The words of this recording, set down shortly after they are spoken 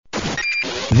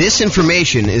This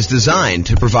information is designed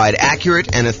to provide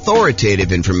accurate and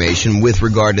authoritative information with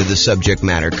regard to the subject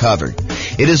matter covered.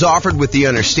 It is offered with the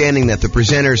understanding that the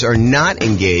presenters are not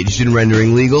engaged in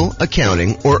rendering legal,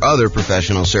 accounting, or other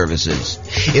professional services.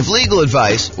 If legal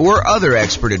advice or other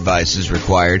expert advice is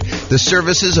required, the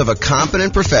services of a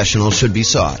competent professional should be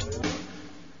sought.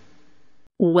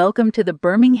 Welcome to the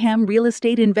Birmingham Real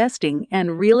Estate Investing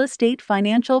and Real Estate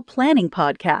Financial Planning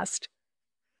Podcast.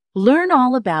 Learn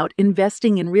all about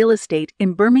investing in real estate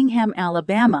in Birmingham,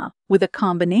 Alabama, with a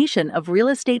combination of real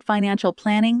estate financial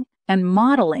planning and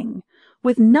modeling,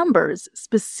 with numbers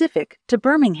specific to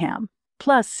Birmingham,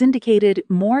 plus syndicated,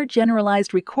 more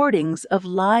generalized recordings of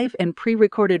live and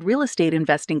pre-recorded real estate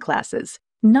investing classes,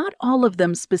 not all of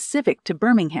them specific to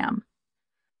Birmingham.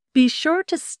 Be sure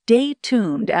to stay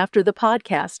tuned after the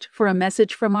podcast for a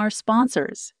message from our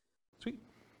sponsors. Sweet.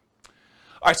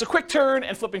 All right, so quick turn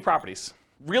and flipping properties.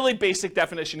 Really basic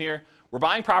definition here. We're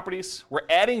buying properties, we're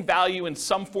adding value in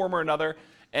some form or another,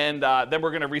 and then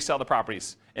we're going to resell the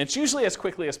properties. And it's usually as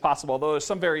quickly as possible, although there's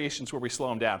some variations where we slow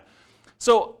them down.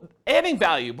 So adding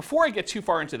value, before I get too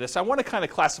far into this, I want to kind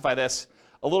of classify this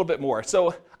a little bit more.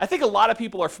 So I think a lot of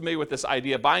people are familiar with this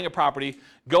idea of buying a property,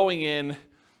 going in,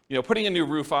 putting a new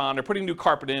roof on or putting new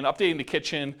carpet in, updating the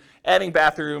kitchen, adding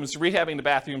bathrooms, rehabbing the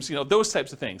bathrooms, those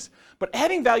types of things. But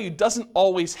adding value doesn't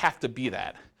always have to be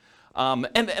that.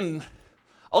 And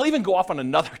I'll even go off on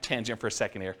another tangent for a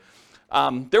second here.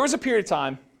 There was a period of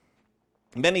time,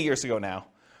 many years ago now,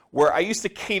 where I used to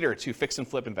cater to fix and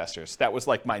flip investors. That was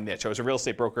like my niche. I was a real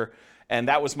estate broker, and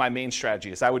that was my main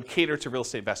strategy, is I would cater to real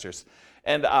estate investors.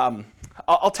 And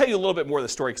I'll tell you a little bit more of the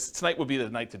story, because tonight would be the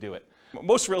night to do it.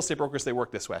 Most real estate brokers, they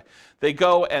work this way. They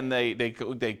go and they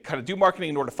kind of do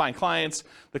marketing in order to find clients.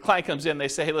 The client comes in, they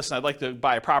say, hey, listen, I'd like to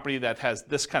buy a property that has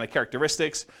this kind of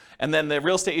characteristics. And then the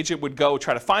real estate agent would go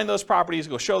try to find those properties,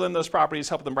 go show them those properties,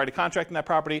 help them write a contract in that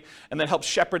property, and then help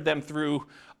shepherd them through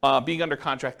being under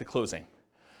contract to closing.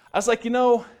 I was like,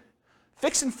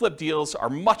 fix and flip deals are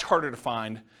much harder to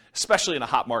find, especially in a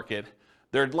hot market.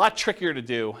 They're a lot trickier to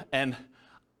do, and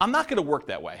I'm not going to work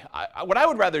that way. What I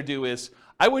would rather do is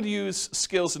I would use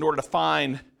skills in order to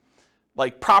find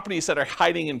properties that are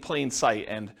hiding in plain sight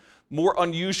and more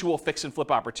unusual fix and flip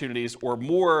opportunities, or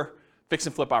more fix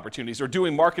and flip opportunities, or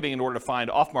doing marketing in order to find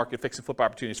off-market fix and flip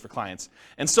opportunities for clients.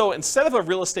 And so instead of a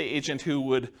real estate agent who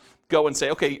would go and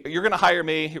say, okay, you're going to hire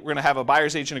me, we're going to have a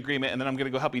buyer's agent agreement, and then I'm going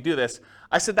to go help you do this,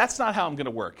 I said, that's not how I'm going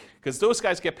to work, because those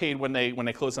guys get paid when they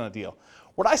close on a deal.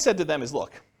 What I said to them is,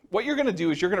 look, what you're going to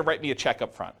do is you're going to write me a check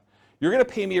up front. You're going to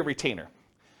pay me a retainer.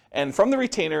 And from the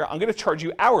retainer, I'm going to charge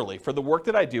you hourly for the work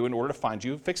that I do in order to find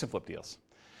you fix and flip deals.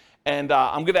 And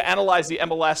I'm going to analyze the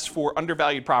MLS for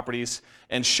undervalued properties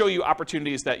and show you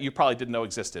opportunities that you probably didn't know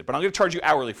existed. But I'm going to charge you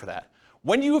hourly for that.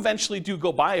 When you eventually do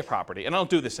go buy a property, and I don't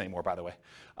do this anymore, by the way,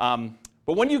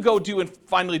 but when you go do and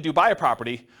finally do buy a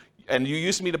property, and you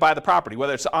use me to buy the property,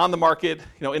 whether it's on the market,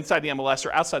 inside the MLS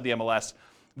or outside the MLS,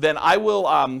 then I will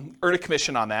earn a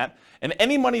commission on that. And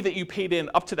any money that you paid in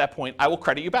up to that point, I will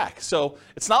credit you back. So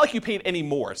it's not like you paid any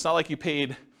more. It's not like you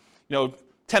paid,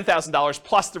 $10,000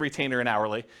 plus the retainer and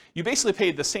hourly. You basically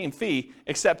paid the same fee,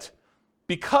 except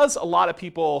because a lot of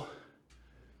people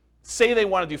say they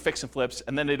want to do fix and flips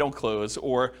and then they don't close,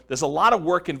 or there's a lot of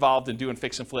work involved in doing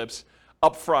fix and flips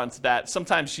up front, that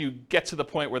sometimes you get to the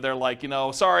point where they're like,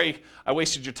 sorry, I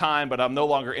wasted your time, but I'm no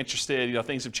longer interested,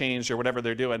 things have changed or whatever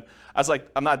they're doing. I was like,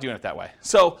 I'm not doing it that way.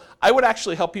 So I would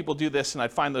actually help people do this, and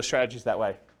I'd find those strategies that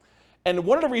way. And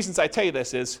one of the reasons I tell you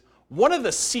this is, one of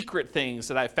the secret things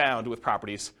that I found with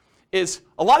properties is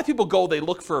a lot of people they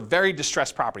look for very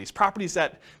distressed properties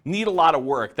that need a lot of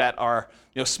work, that are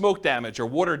smoke damage or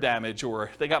water damage,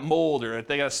 or they got mold, or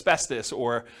they got asbestos,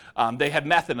 or they had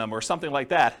meth in them or something like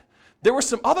that. There were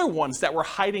some other ones that were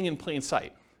hiding in plain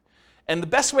sight. And the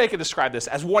best way I could describe this,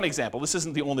 as one example, this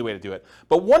isn't the only way to do it,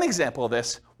 but one example of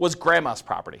this was grandma's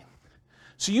property.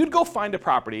 So you'd go find a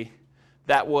property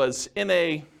that was in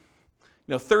a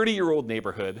 30-year-old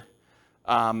neighborhood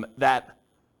that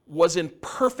was in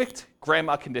perfect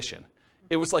grandma condition.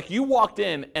 It was like you walked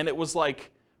in and it was like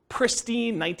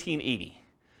pristine 1980.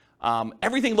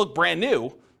 Everything looked brand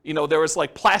new. There was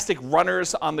plastic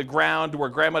runners on the ground where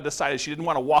grandma decided she didn't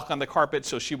want to walk on the carpet,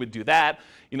 so she would do that.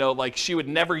 She would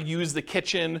never use the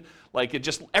kitchen.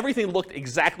 Everything looked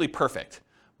exactly perfect.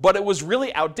 But it was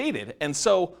really outdated. And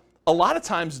so a lot of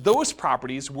times those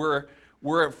properties were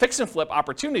fix and flip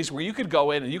opportunities where you could go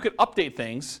in and you could update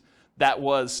things that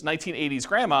was 1980s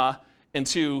grandma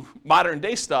into modern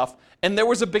day stuff, and there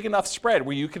was a big enough spread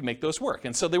where you could make those work.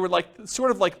 And so they were sort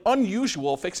of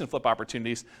unusual fix and flip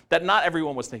opportunities that not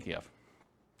everyone was thinking of.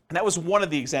 And that was one of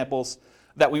the examples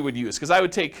that we would use. Because I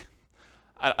would take,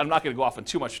 I'm not going to go off on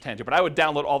too much tangent, but I would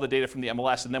download all the data from the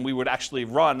MLS, and then we would actually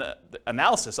run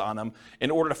analysis on them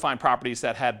in order to find properties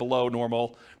that had below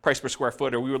normal price per square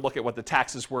foot, or we would look at what the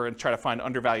taxes were and try to find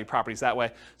undervalued properties that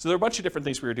way. So there are a bunch of different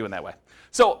things we were doing that way.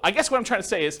 So I guess what I'm trying to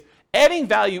say is adding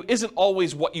value isn't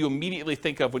always what you immediately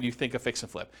think of when you think of fix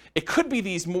and flip. It could be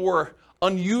these more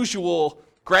unusual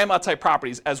grandma type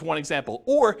properties as one example,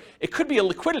 or it could be a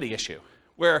liquidity issue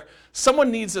where someone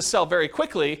needs to sell very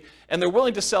quickly and they're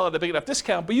willing to sell at a big enough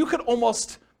discount, but you could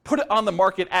almost put it on the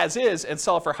market as is and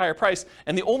sell it for a higher price.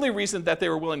 And the only reason that they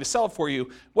were willing to sell it for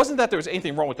you wasn't that there was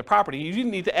anything wrong with the property. You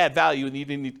didn't need to add value and you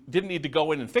didn't need to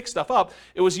go in and fix stuff up.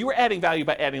 It was you were adding value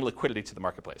by adding liquidity to the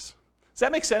marketplace. Does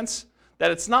that make sense? That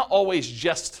it's not always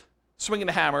just swinging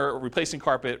a hammer, or replacing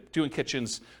carpet, doing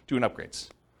kitchens, doing upgrades.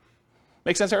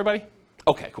 Make sense, everybody?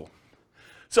 Okay, cool.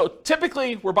 So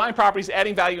typically, we're buying properties,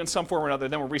 adding value in some form or another,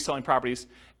 then we're reselling properties,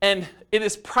 and it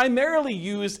is primarily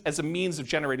used as a means of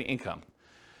generating income.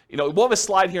 You know, we'll have a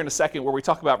slide here in a second where we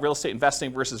talk about real estate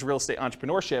investing versus real estate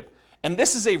entrepreneurship, and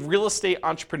this is a real estate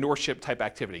entrepreneurship type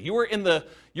activity. You're in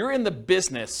the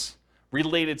business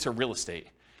related to real estate.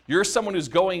 You're someone who's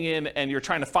going in and you're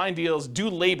trying to find deals, do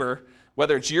labor,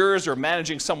 whether it's yours or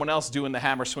managing someone else doing the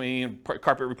hammer swinging,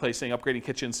 carpet replacing, upgrading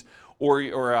kitchens,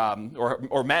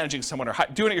 or managing someone, or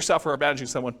doing it yourself, or managing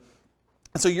someone.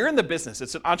 And so you're in the business.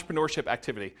 It's an entrepreneurship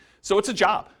activity. So it's a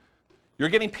job. You're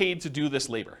getting paid to do this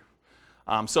labor.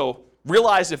 So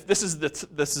realize if this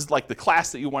is like the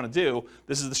class that you want to do,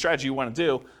 this is the strategy you want to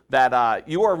do, that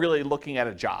you are really looking at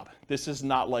a job. This is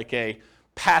not like a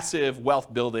passive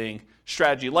wealth building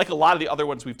strategy like a lot of the other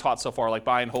ones we've taught so far, like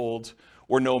buy and hold,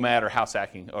 or nomad, or house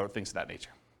hacking, or things of that nature.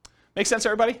 Make sense,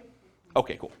 everybody?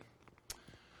 Okay, cool.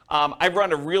 I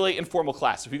run a really informal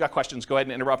class. If you got questions, go ahead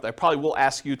and interrupt. I probably will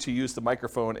ask you to use the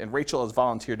microphone, and Rachel has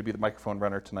volunteered to be the microphone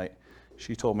runner tonight.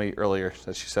 She told me earlier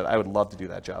that she said, I would love to do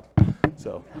that job.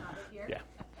 So, yeah,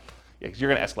 because you're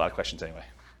going to ask a lot of questions anyway.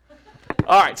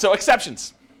 All right, so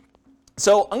exceptions.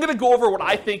 So I'm going to go over what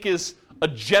I think is a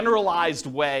generalized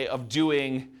way of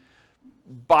doing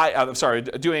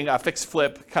fix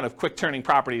flip, kind of quick turning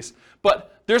properties.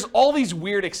 But there's all these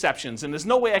weird exceptions, and there's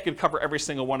no way I could cover every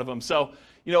single one of them. So,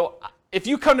 you know, if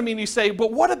you come to me and you say,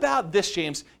 but what about this,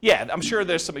 James? Yeah, I'm sure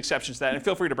there's some exceptions to that, and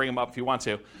feel free to bring them up if you want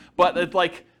to. But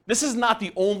this is not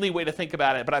the only way to think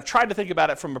about it, but I've tried to think about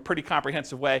it from a pretty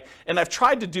comprehensive way, and I've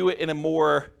tried to do it in a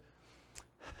more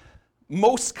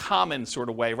most common sort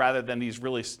of way rather than these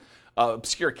really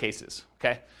obscure cases,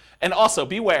 okay? And also,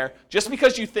 beware, just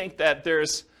because you think that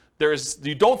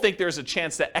you don't think there's a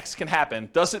chance that X can happen,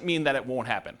 doesn't mean that it won't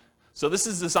happen. So this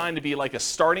is designed to be like a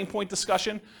starting point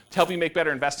discussion to help you make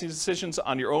better investing decisions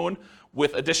on your own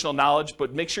with additional knowledge,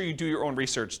 but make sure you do your own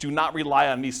research. Do not rely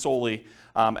on me solely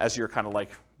as your kind of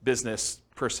like business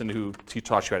person who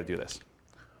taught you how to do this.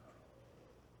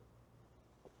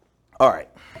 All right.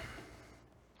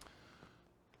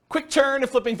 Quick turn and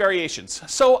flipping variations.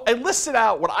 So I listed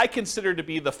out what I consider to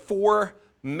be the 4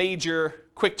 major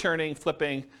quick turning,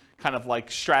 flipping kind of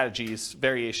like strategies,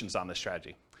 variations on this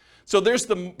strategy. So there's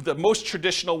the most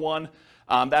traditional one.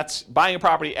 That's buying a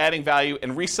property, adding value,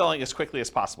 and reselling as quickly as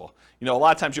possible. You know, a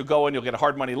lot of times you'll go in, you'll get a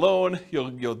hard money loan,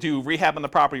 you'll do rehab on the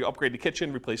property, you'll upgrade the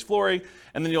kitchen, replace flooring,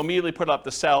 and then you'll immediately put it up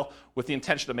to sell with the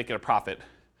intention of making a profit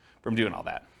from doing all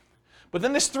that. But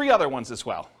then there's 3 other ones as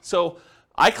well. So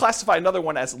I classify another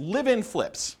one as live-in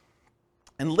flips.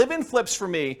 And live-in flips for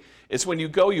me is when you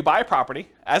buy a property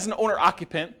as an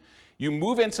owner-occupant, you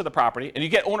move into the property, and you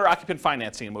get owner-occupant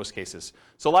financing in most cases.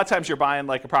 So a lot of times you're buying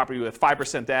like a property with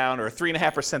 5% down, or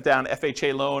 3.5% down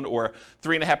FHA loan, or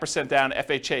 3.5% down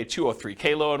FHA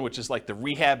 203K loan, which is like the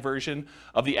rehab version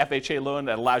of the FHA loan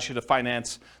that allows you to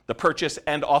finance the purchase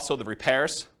and also the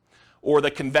repairs. Or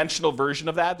the conventional version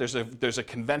of that, there's a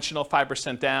conventional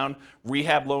 5% down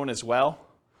rehab loan as well.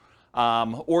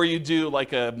 Or you do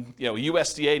like a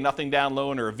USDA nothing down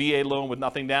loan or a VA loan with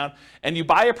nothing down, and you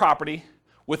buy a property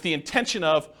with the intention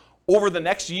of, over the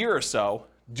next year or so,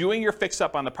 doing your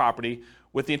fix-up on the property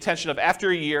with the intention of,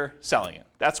 after a year, selling it.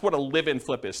 That's what a live-in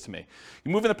flip is to me.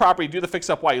 You move in the property, do the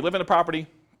fix-up while you live in the property,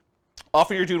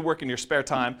 often you're doing work in your spare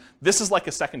time. This is like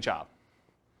a second job.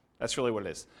 That's really what it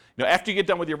is. You know, after you get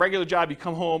done with your regular job, you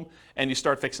come home and you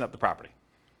start fixing up the property.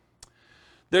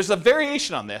 There's a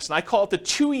variation on this, and I call it the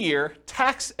 2-year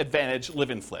tax advantage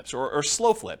live-in flips, or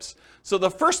slow flips. So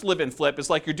the first live-in flip is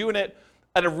like you're doing it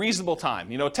at a reasonable time.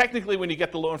 You know, technically when you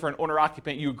get the loan for an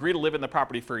owner-occupant, you agree to live in the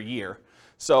property for a year.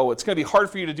 So it's going to be hard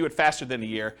for you to do it faster than a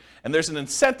year. And there's an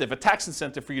incentive, a tax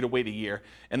incentive for you to wait a year.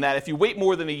 And that if you wait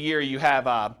more than a year, you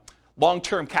have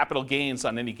long-term capital gains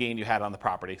on any gain you had on the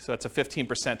property. So that's a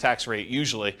 15% tax rate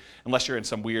usually, unless you're in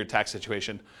some weird tax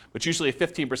situation, but usually a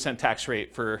 15% tax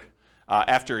rate for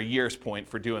after a year's point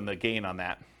for doing the gain on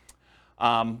that.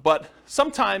 But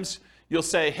sometimes you'll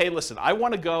say, hey, listen, I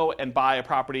want to go and buy a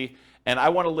property and I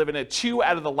want to live in it 2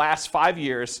 out of the last 5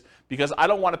 years because I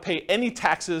don't want to pay any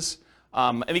taxes,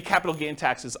 any capital gain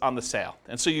taxes on the sale.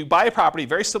 And so you buy a property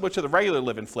very similar to the regular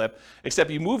live and flip, except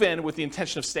you move in with the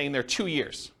intention of staying there 2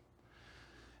 years.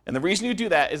 And the reason you do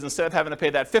that is instead of having to pay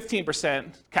that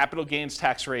 15% capital gains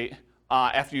tax rate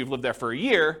after you've lived there for a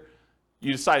year,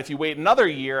 you decide if you wait another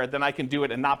year, then I can do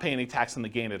it and not pay any tax on the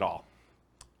gain at all.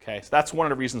 Okay, so that's one of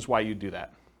the reasons why you do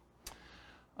that.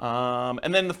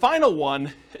 And then the final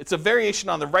one, it's a variation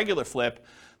on the regular flip.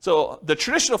 So the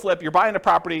traditional flip, you're buying a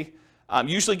property,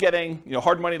 usually getting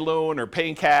hard money loan or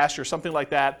paying cash or something like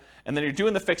that, and then you're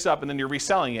doing the fix up and then you're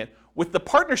reselling it. With the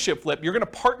partnership flip, you're going to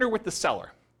partner with the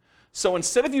seller. So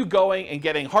instead of you going and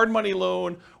getting hard money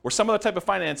loan or some other type of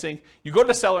financing, you go to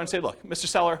the seller and say, look, Mr.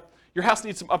 Seller, your house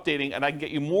needs some updating and I can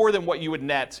get you more than what you would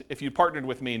net if you partnered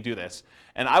with me and do this.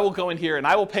 And I will go in here and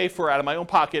I will pay for out of my own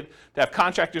pocket to have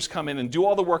contractors come in and do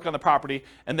all the work on the property.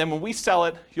 And then when we sell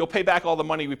it, you'll pay back all the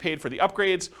money we paid for the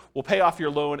upgrades, we'll pay off your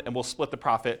loan and we'll split the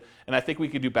profit. And I think we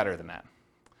could do better than that.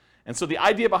 And so the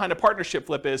idea behind a partnership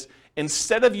flip is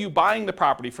instead of you buying the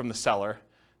property from the seller,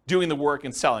 doing the work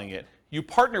and selling it, you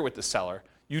partner with the seller,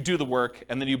 you do the work,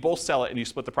 and then you both sell it and you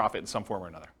split the profit in some form or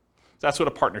another. So that's what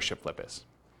a partnership flip is.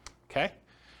 Okay?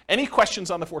 Any questions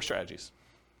on the 4 strategies?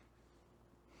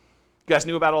 You guys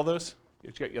knew about all those?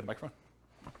 You have the microphone?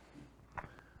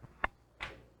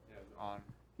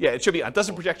 Yeah, it should be on. It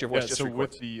doesn't project your voice. Just so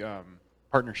records. with the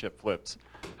partnership flips,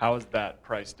 how is that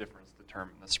price difference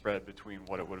determined, the spread between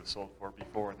what it would have sold for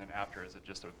before and then after? Is it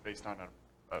just based on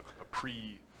a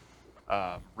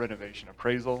pre-renovation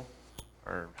appraisal?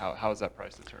 Or how is that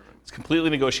price determined? It's completely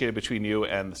negotiated between you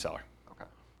and the seller. Okay.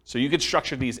 So you can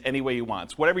structure these any way you want.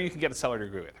 It's whatever you can get a seller to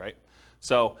agree with, right?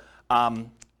 So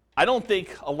I don't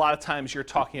think a lot of times you're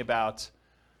talking about,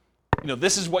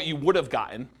 this is what you would have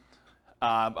gotten,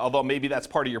 although maybe that's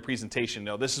part of your presentation.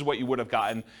 This is what you would have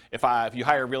gotten if you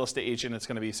hire a real estate agent. It's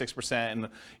going to be 6%, and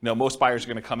most buyers are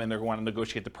going to come in. They're going to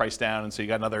negotiate the price down, and so you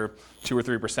got another 2 or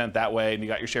 3% that way, and you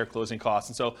got your share closing costs.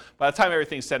 And so by the time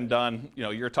everything's said and done,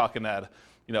 you're talking at a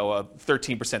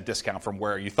 13% discount from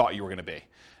where you thought you were going to be.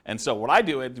 And so what I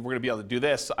do is we're going to be able to do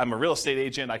this. I'm a real estate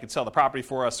agent. I can sell the property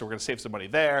for us, so we're going to save some money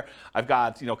there. I've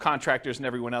got contractors and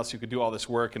everyone else who could do all this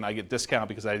work, and I get discount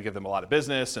because I give them a lot of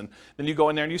business. And then you go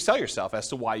in there and you sell yourself as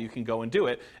to why you can go and do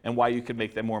it and why you can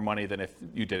make them more money than if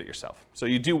you did it yourself. So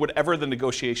you do whatever the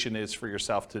negotiation is for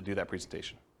yourself to do that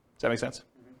presentation. Does that make sense?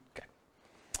 Okay.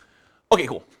 Okay,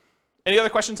 cool. Any other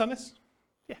questions on this?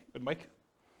 Yeah, good, Mike.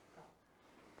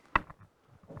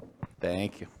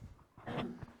 Thank you.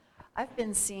 I've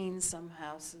been seeing some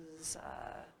houses,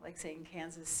 like say in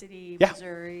Kansas City, Yeah.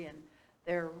 Missouri, and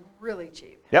they're really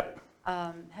cheap. Yep.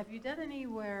 Have you done any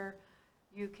where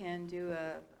you can do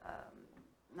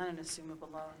not an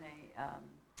assumable loan,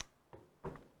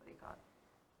 what do you call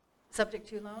it? Subject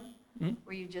to loan,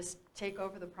 where you just take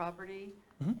over the property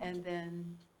and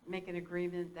then make an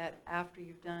agreement that after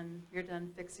you're done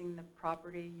fixing the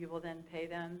property, you will then pay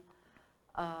them.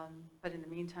 But in the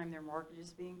meantime, their mortgage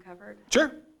is being covered?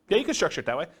 Sure. Yeah, you can structure it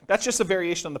that way. That's just a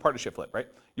variation on the partnership flip, right?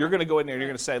 You're going to go in there and you're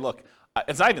going to say, look,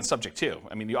 it's not even subject to.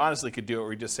 I mean, you honestly could do it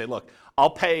where you just say, look, I'll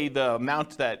pay the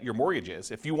amount that your mortgage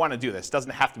is. If you want to do this, it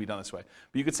doesn't have to be done this way.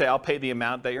 But you could say, I'll pay the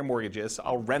amount that your mortgage is.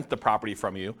 I'll rent the property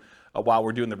from you while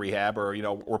we're doing the rehab, or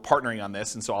we're partnering on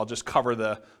this, and so I'll just cover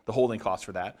the holding costs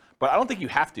for that. But I don't think you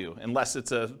have to, unless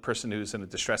it's a person who's in a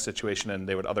distressed situation and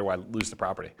they would otherwise lose the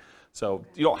property. So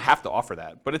you don't have to offer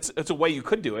that, but it's a way you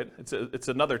could do it. It's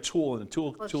another tool in the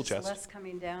tool Well, it's chest. just less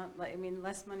coming down,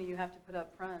 less money you have to put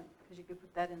up front, because you could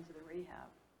put that into the rehab,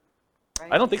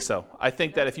 right? I don't think so. I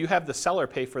think that if you have the seller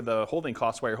pay for the holding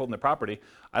costs while you're holding the property,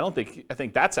 I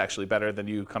think that's actually better than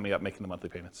you coming up making the monthly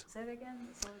payments. Say that again?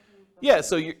 Yeah,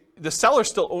 so the seller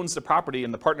still owns the property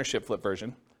in the partnership flip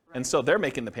version, and so they're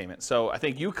making the payment. So I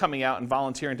think you coming out and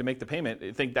volunteering to make the payment,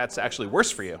 I think that's actually worse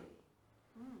for you.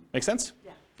 Make sense?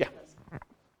 Yeah. Yeah.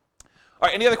 All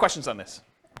right, any other questions on this?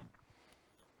 Do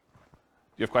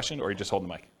you have a question, or are you just holding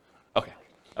the mic? Okay.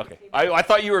 I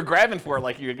thought you were grabbing for it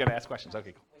like you were going to ask questions.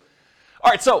 Okay, cool. All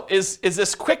right, so is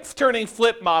this quick turning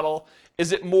flip model,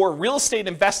 is it more real estate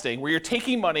investing where you're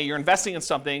taking money, you're investing in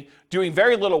something, doing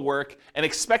very little work, and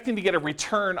expecting to get a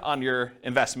return on your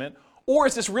investment? Or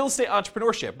is this real estate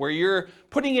entrepreneurship where you're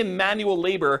putting in manual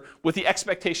labor with the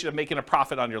expectation of making a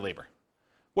profit on your labor?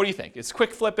 What do you think? Is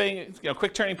quick flipping,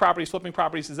 quick turning properties, flipping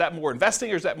properties, is that more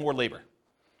investing or is that more labor?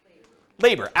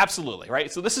 Labor, absolutely,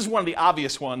 right? So this is one of the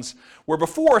obvious ones where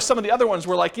before some of the other ones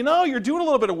were like, you're doing a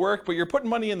little bit of work, but you're putting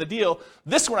money in the deal.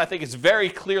 This one I think is very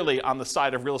clearly on the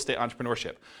side of real estate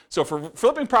entrepreneurship. So for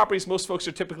flipping properties, most folks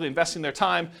are typically investing their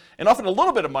time and often a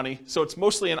little bit of money, so it's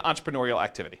mostly an entrepreneurial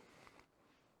activity.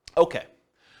 Okay,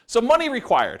 so money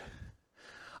required.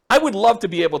 I would love to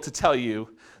be able to tell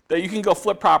you that you can go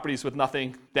flip properties with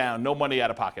nothing down, no money out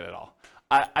of pocket at all.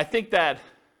 I think that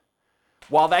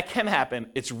while that can happen,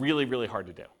 it's really, really hard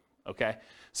to do, okay?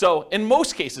 So in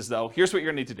most cases, though, here's what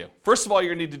you're going to need to do. First of all,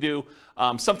 you're going to need to do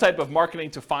some type of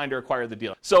marketing to find or acquire the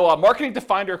deal. So marketing to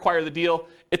find or acquire the deal,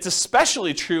 it's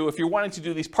especially true if you're wanting to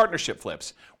do these partnership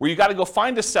flips, where you got to go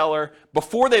find a seller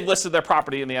before they've listed their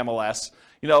property in the MLS,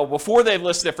 before they've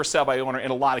listed it for sale by owner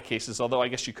in a lot of cases, although I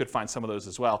guess you could find some of those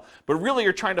as well. But really,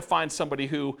 you're trying to find somebody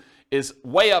who is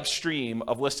way upstream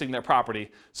of listing their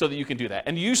property so that you can do that.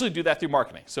 And you usually do that through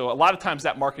marketing. So a lot of times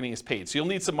that marketing is paid. So you'll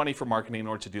need some money for marketing in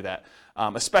order to do that,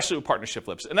 especially with partnership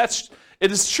flips. And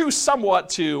it is true somewhat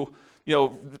to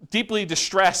deeply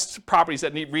distressed properties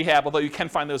that need rehab, although you can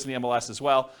find those in the MLS as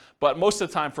well. But most of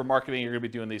the time for marketing, you're going to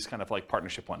be doing these kind of like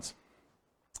partnership ones.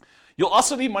 You'll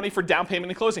also need money for down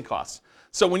payment and closing costs.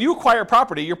 So when you acquire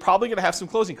property, you're probably going to have some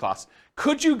closing costs.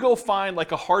 Could you go find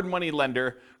like a hard money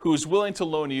lender who's willing to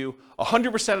loan you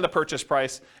 100% of the purchase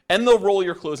price, and they'll roll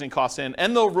your closing costs in,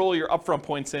 and they'll roll your upfront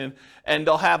points in, and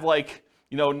they'll have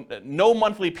no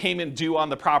monthly payment due on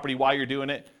the property while you're doing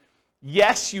it?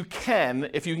 Yes, you can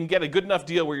if you can get a good enough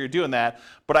deal where you're doing that,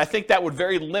 but I think that would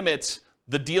very limit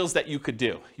the deals that you could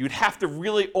do. You'd have to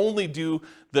really only do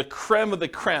the creme of the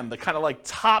creme, the kind of like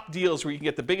top deals where you can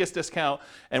get the biggest discount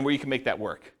and where you can make that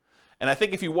work. And I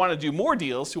think if you want to do more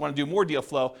deals, you want to do more deal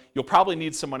flow, you'll probably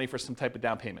need some money for some type of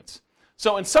down payments.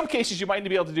 So in some cases, you might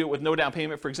be able to do it with no down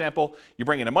payment. For example, you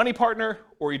bring in a money partner,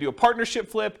 or you do a partnership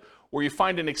flip, or you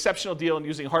find an exceptional deal and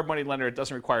using a hard money lender, it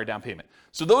doesn't require a down payment.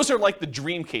 So those are like the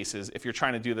dream cases if you're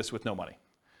trying to do this with no money.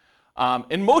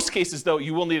 In most cases, though,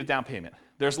 you will need a down payment.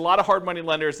 There's a lot of hard money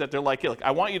lenders that they're like, hey, look,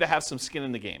 I want you to have some skin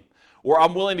in the game. Or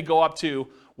I'm willing to go up to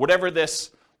whatever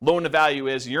this loan to value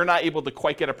is. You're not able to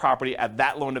quite get a property at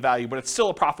that loan to value, but it's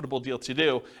still a profitable deal to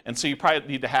do. And so you probably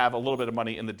need to have a little bit of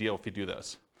money in the deal if you do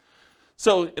those.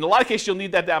 So in a lot of cases, you'll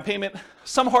need that down payment.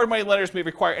 Some hard money lenders may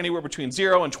require anywhere between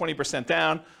 0 and 20%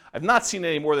 down. I've not seen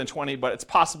any more than 20, but it's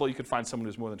possible you could find someone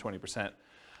who's more than 20%.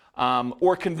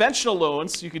 Or conventional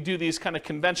loans, you could do these kind of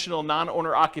conventional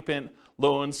non-owner occupant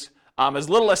loans as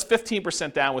little as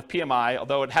 15% down with PMI,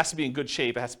 although it has to be in good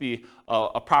shape. It has to be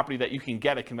a property that you can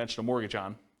get a conventional mortgage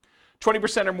on.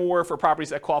 20% or more for properties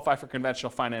that qualify for conventional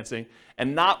financing,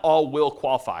 and not all will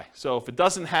qualify. So if it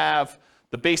doesn't have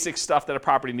the basic stuff that a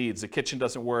property needs, the kitchen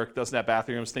doesn't work, doesn't have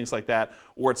bathrooms, things like that,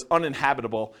 or it's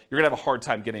uninhabitable, you're going to have a hard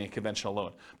time getting a conventional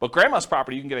loan. But grandma's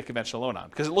property, you can get a conventional loan on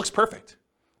because it looks perfect.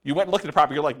 You went and looked at the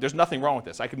property, you're like, there's nothing wrong with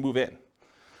this. I can move in.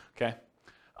 Okay.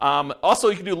 Also,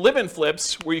 you can do live-in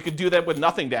flips where you could do them with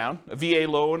nothing down, a VA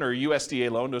loan or a USDA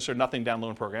loan. Those are nothing down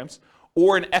loan programs.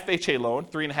 Or an FHA loan,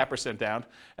 3.5% down.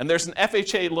 And there's an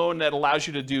FHA loan that allows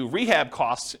you to do rehab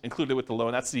costs included with the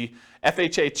loan. That's the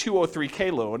FHA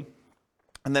 203K loan.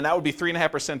 And then that would be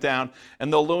 3.5% down.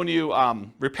 And they'll loan you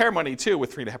repair money too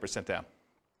with 3.5% down.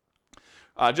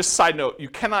 Just a side note, you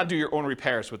cannot do your own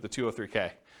repairs with the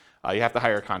 203K. You have to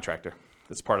hire a contractor.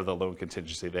 That's part of the loan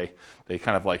contingency. They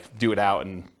kind of like do it out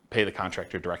and pay the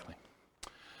contractor directly.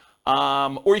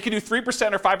 Or you can do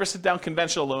 3% or 5% down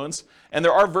conventional loans. And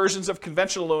there are versions of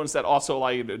conventional loans that also allow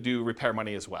you to do repair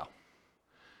money as well.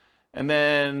 And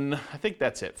then I think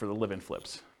that's it for the live-in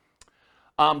flips.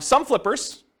 Some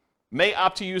flippers may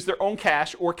opt to use their own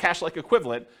cash or cash-like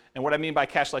equivalent. And what I mean by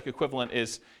cash-like equivalent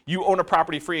is you own a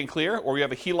property free and clear, or you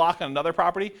have a HELOC on another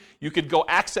property. You could go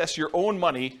access your own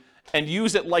money and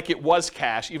use it like it was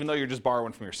cash, even though you're just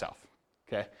borrowing from yourself.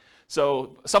 Okay?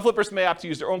 So some flippers may opt to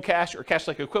use their own cash or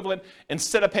cash-like equivalent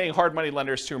instead of paying hard money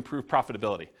lenders to improve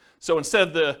profitability. So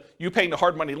instead of you paying the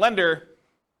hard money lender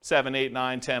 7, 8,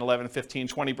 9, 10, 11, 15,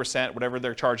 20%, whatever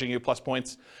they're charging you plus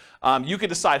points, you could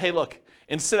decide, hey, look,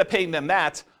 instead of paying them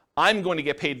that, I'm going to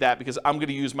get paid that because I'm going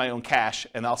to use my own cash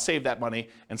and I'll save that money,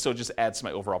 and so it just adds to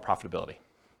my overall profitability.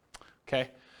 Okay?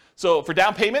 So for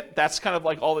down payment, that's kind of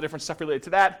like all the different stuff related to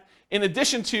that. In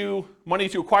addition to money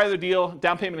to acquire the deal,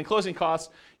 down payment and closing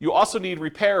costs, you also need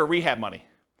repair or rehab money.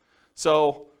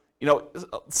 So,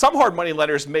 some hard money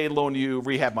lenders may loan you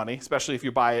rehab money, especially if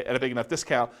you buy it at a big enough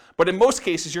discount. But in most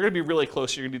cases, you're going to be really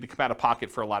close. You're going to need to come out of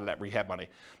pocket for a lot of that rehab money.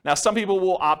 Now, some people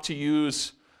will opt to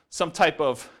use some type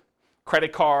of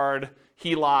credit card,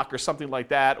 HELOC or something like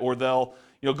that, or they'll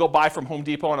go buy from Home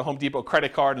Depot on a Home Depot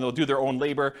credit card and they'll do their own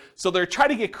labor. So they're trying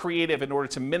to get creative in order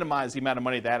to minimize the amount of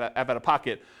money they have out of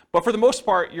pocket. But for the most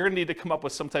part, you're going to need to come up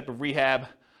with some type of rehab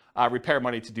repair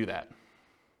money to do that.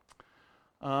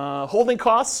 Holding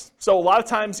costs. So a lot of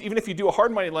times, even if you do a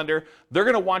hard money lender, they're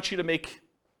going to want you to make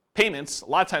payments. A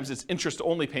lot of times it's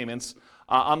interest-only payments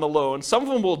on the loan. Some of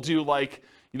them will do like,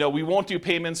 we won't do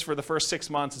payments for the first 6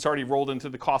 months. It's already rolled into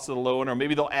the cost of the loan, or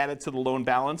maybe they'll add it to the loan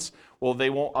balance. Well, they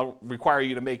won't require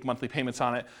you to make monthly payments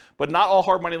on it. But not all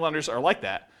hard money lenders are like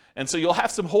that. And so you'll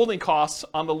have some holding costs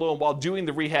on the loan while doing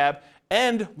the rehab.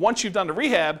 And once you've done the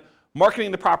rehab,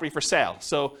 marketing the property for sale.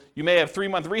 So you may have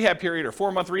 3-month rehab period or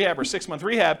 4-month rehab or 6-month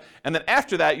rehab. And then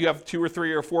after that, you have 2 or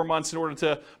 3 or 4 months in order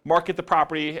to market the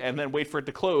property and then wait for it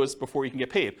to close before you can get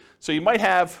paid. So you might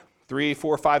have 3,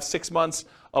 4, 5, 6 months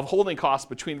of holding costs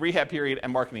between rehab period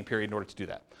and marketing period in order to do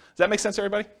that. Does that make sense,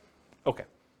 everybody? Okay.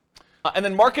 And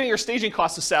then marketing or staging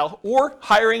costs to sell, or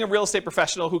hiring a real estate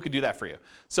professional who could do that for you.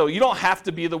 So you don't have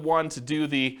to be the one to do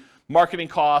the marketing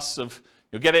costs of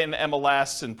get it in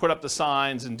MLS and put up the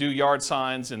signs and do yard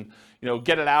signs and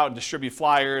get it out and distribute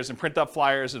flyers and print up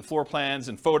flyers and floor plans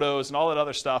and photos and all that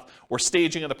other stuff, or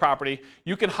staging of the property.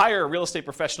 You can hire a real estate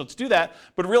professional to do that,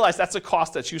 but realize that's a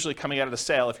cost that's usually coming out of the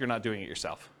sale if you're not doing it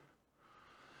yourself.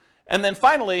 And then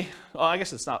finally, I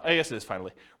guess it is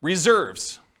finally,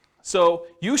 reserves. So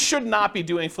you should not be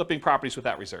doing flipping properties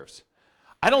without reserves.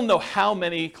 I don't know how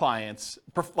many clients,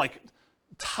 like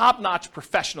top-notch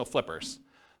professional flippers,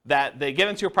 that they get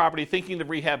into a property thinking the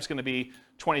rehab's going to be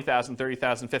 $20,000,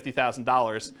 $30,000,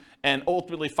 $50,000, and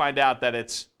ultimately find out that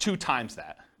it's 2 times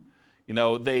that.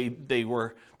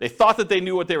 They thought that they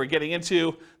knew what they were getting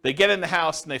into. They get in the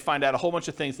house and they find out a whole bunch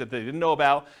of things that they didn't know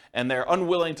about, and they're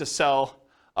unwilling to sell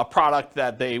a product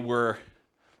that they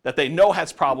know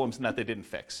has problems and that they didn't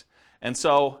fix. And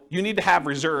so you need to have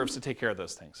reserves to take care of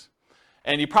those things.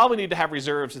 And you probably need to have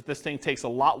reserves if this thing takes a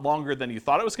lot longer than you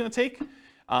thought it was going to take.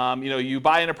 You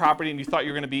buy in a property and you thought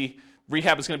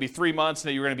rehab is going to be 3 months, and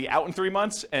that you're going to be out in 3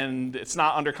 months, and it's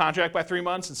not under contract by 3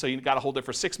 months, and so you got to hold it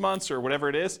for 6 months or whatever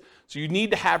it is. So you need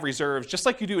to have reserves, just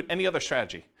like you do with any other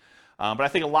strategy. But I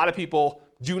think a lot of people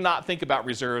do not think about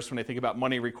reserves when they think about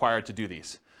money required to do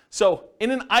these. So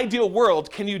in an ideal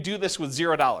world, can you do this with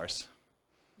 $0?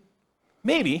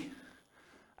 Maybe.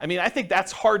 I think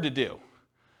that's hard to do.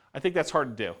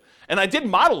 And I did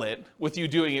model it with you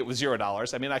doing it with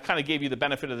 $0. I kind of gave you the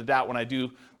benefit of the doubt when I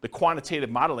do the quantitative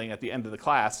modeling at the end of the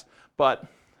class, but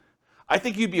I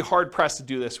think you'd be hard-pressed to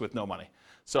do this with no money.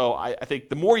 So I think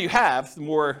the more you have, the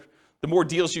more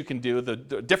deals you can do, the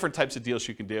different types of deals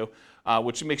you can do,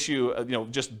 which makes you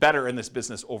just better in this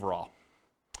business overall.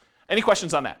 Any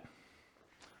questions on that?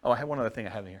 Oh, I had one other thing I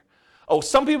had in here. Oh,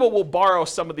 some people will borrow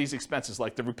some of these expenses,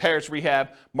 like the repairs, rehab,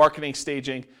 marketing,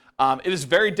 staging. It is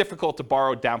very difficult to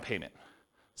borrow down payment.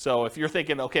 So if you're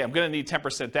thinking, okay, I'm going to need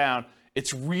 10% down,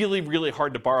 it's really, really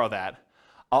hard to borrow that.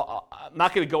 I'm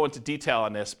not going to go into detail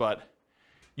on this, but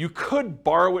you could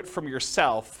borrow it from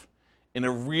yourself in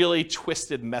a really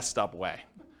twisted, messed up way.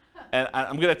 And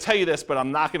I'm going to tell you this, but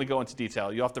I'm not going to go into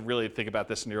detail. You'll have to really think about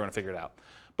this and you're going to figure it out.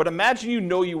 But imagine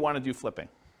you want to do flipping.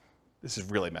 This is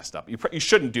really messed up. You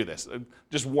shouldn't do this.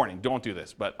 Just warning, don't do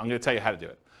this, but I'm going to tell you how to do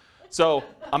it. So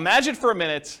imagine for a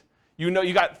minute,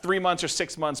 you got 3 months or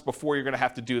 6 months before you're going to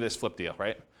have to do this flip deal,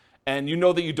 right? And you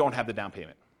know that you don't have the down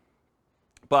payment.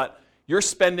 But you're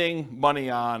spending money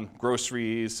on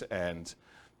groceries and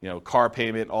car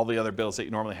payment, all the other bills that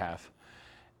you normally have.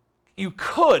 You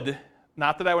could,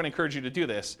 not that I would encourage you to do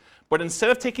this, but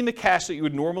instead of taking the cash that you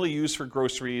would normally use for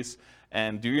groceries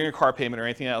and doing your car payment or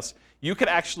anything else, you could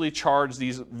actually charge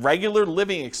these regular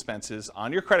living expenses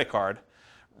on your credit card,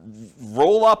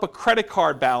 roll up a credit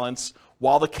card balance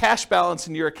while the cash balance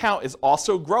in your account is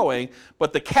also growing,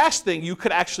 but the cash thing you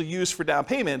could actually use for down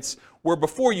payments, where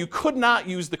before you could not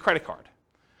use the credit card.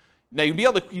 Now you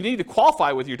need to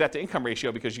qualify with your debt to income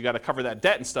ratio because you got to cover that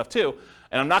debt and stuff too.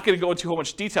 And I'm not going to go into so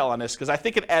much detail on this because I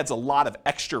think it adds a lot of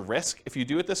extra risk if you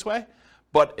do it this way.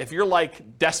 But if you're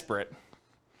like desperate,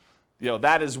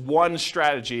 that is one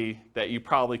strategy that you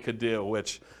probably could do,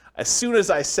 which as soon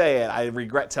as I say it, I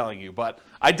regret telling you. But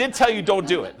I did tell you don't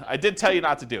do it. I did tell you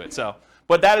not to do it.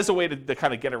 But that is a way to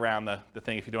kind of get around the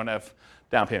thing if you don't have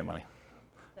down payment money.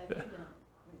 Have you done it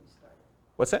when you started?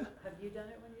 What's that? Have you done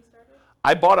it when you started?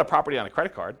 I bought a property on a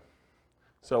credit card.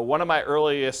 So one of my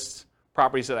earliest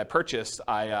properties that I purchased,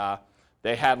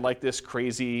 they had like this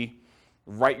crazy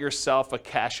write yourself a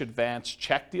cash advance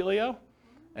check dealio.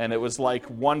 And it was like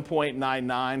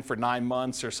 1.99 for 9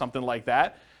 months or something like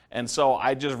that. And so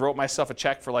I just wrote myself a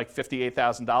check for like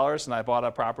 $58,000 and I bought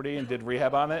a property and did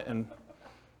rehab on it. And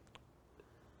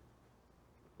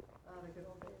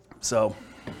So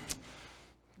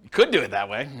you could do it that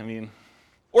way. I mean,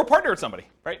 or partner with somebody,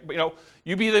 right? But,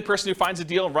 you be the person who finds a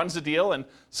deal and runs the deal, and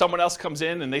someone else comes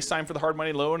in and they sign for the hard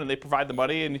money loan and they provide the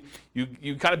money, and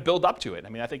you kind of build up to it. I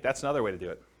mean, I think that's another way to do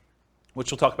it,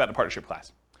 which we'll talk about in a partnership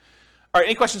class. All right,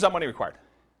 any questions on money required?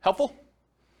 Helpful?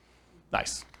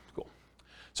 Nice, cool.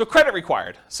 So credit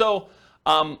required. So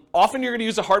often you're going to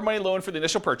use a hard money loan for the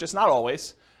initial purchase, not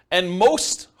always. And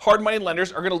most hard money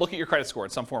lenders are going to look at your credit score in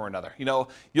some form or another.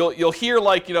 You'll hear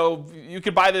like, you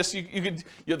could buy this. You could.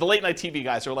 The late night TV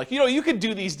guys are like, you could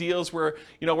do these deals where,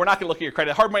 we're not going to look at your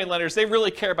credit. Hard money lenders, they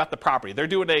really care about the property. They're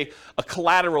doing a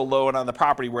collateral loan on the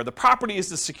property where the property is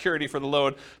the security for the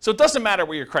loan. So it doesn't matter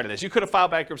where your credit is. You could have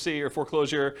filed bankruptcy or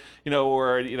foreclosure,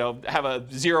 or have a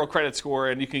 0 credit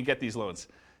score and you can get these loans.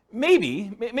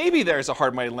 Maybe there's a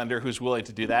hard money lender who's willing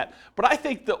to do that, but I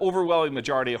think the overwhelming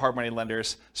majority of hard money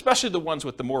lenders, especially the ones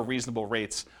with the more reasonable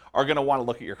rates, are going to want to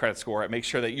look at your credit score and make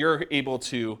sure that you're able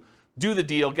to do the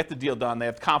deal, get the deal done. They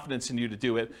have confidence in you to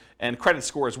do it, and credit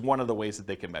score is one of the ways that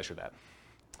they can measure that.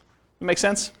 That make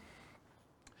sense?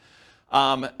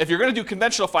 If you're going to do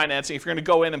conventional financing, if you're going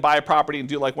to go in and buy a property and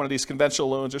do like one of these conventional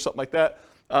loans or something like that,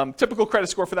 typical credit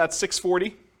score for that is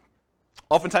 640.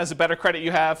 Oftentimes, the better credit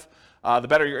you have, the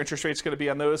better your interest rate's going to be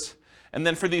on those. And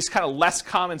then for these kind of less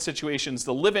common situations,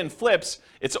 the live-in flips,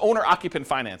 it's owner-occupant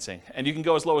financing. And you can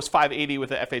go as low as 580 with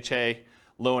the FHA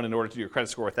loan in order to do your credit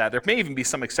score with that. There may even be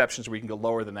some exceptions where you can go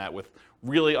lower than that with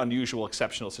really unusual,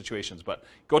 exceptional situations. But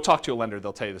go talk to a lender.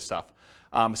 They'll tell you this stuff.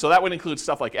 So that would include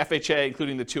stuff like FHA,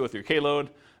 including the 203K loan,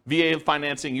 VA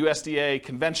financing, USDA,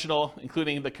 conventional,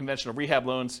 including the conventional rehab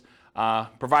loans,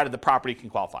 provided the property can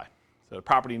qualify. So the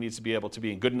property needs to be able to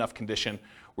be in good enough condition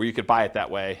where you could buy it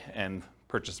that way and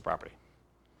purchase the property.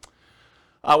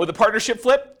 With a partnership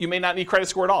flip, you may not need credit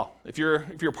score at all. If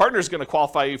your partner is going to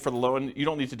qualify you for the loan, you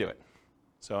don't need to do it.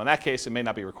 So in that case, it may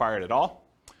not be required at all.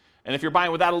 And if you're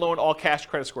buying without a loan, all cash,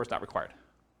 credit score is not required.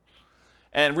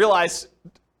 And realize,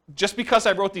 just because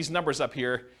I wrote these numbers up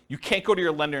here, you can't go to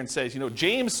your lender and say,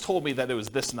 James told me that it was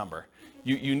this number.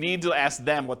 You need to ask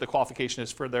them what the qualification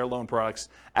is for their loan products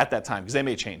at that time, because they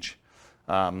may change.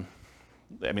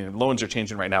 Loans are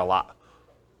changing right now a lot.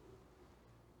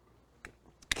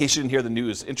 In case you didn't hear the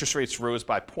news, interest rates rose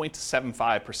by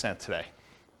 0.75% today.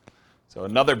 So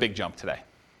another big jump today.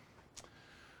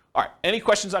 All right, any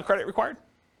questions on credit required?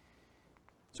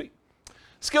 Sweet.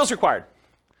 Skills required.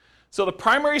 So the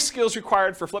primary skills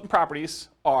required for flipping properties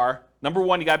are, number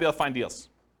one, you got to be able to find deals.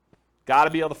 Got to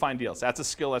be able to find deals. That's a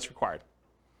skill that's required.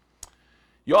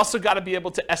 You also got to be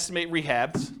able to estimate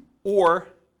rehabs or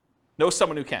know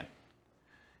someone who can.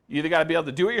 You either got to be able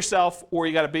to do it yourself or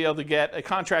you got to be able to get a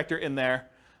contractor in there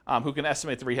who can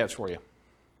estimate the rehabs for you.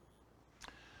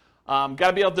 Got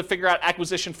to be able to figure out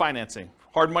acquisition financing,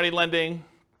 hard money lending,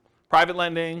 private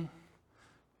lending,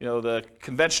 the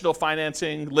conventional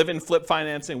financing, live-in flip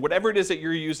financing, whatever it is that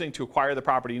you're using to acquire the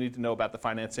property, you need to know about the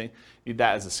financing. You need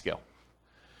that as a skill.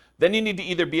 Then you need to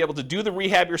either be able to do the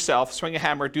rehab yourself, swing a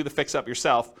hammer, do the fix-up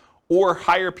yourself, or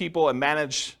hire people and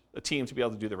manage a team to be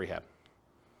able to do the rehab.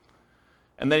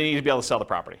 And then you need to be able to sell the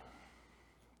property.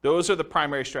 Those are the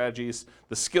primary strategies,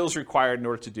 the skills required in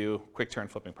order to do quick-turn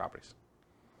flipping properties.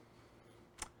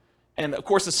 And of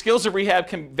course, the skills of rehab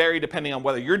can vary depending on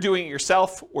whether you're doing it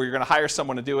yourself or you're going to hire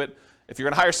someone to do it. If you're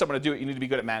going to hire someone to do it, you need to be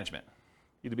good at management.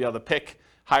 You need to be able to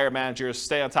hire managers,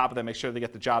 stay on top of them, make sure they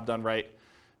get the job done right,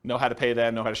 know how to pay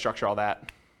them, know how to structure all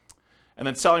that. And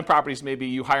then selling properties may be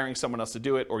you hiring someone else to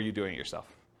do it or you doing it yourself.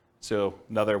 So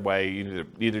another way, you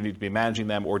either need to be managing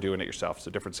them or doing it yourself.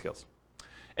 So different skills.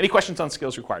 Any questions on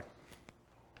skills required?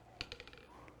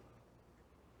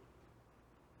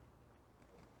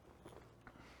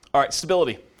 All right,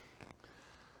 stability.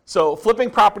 So flipping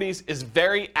properties is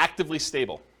very actively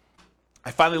stable.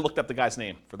 I finally looked up the guy's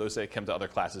name, for those that come to other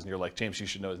classes and you're like, James, you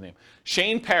should know his name.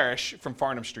 Shane Parrish from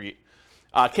Farnham Street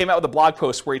came out with a blog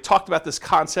post where he talked about this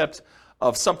concept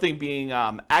of something being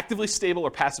actively stable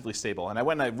or passively stable. And I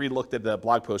went and I re-looked at the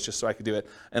blog post just so I could do it.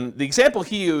 And the example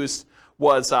he used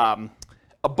was a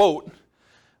boat.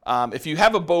 If you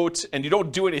have a boat and you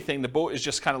don't do anything, the boat is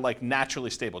just kind of like naturally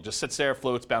stable. Just sits there,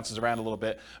 floats, bounces around a little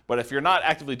bit. But if you're not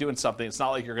actively doing something, it's not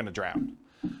like you're going to drown.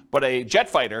 But a jet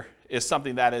fighter is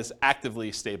something that is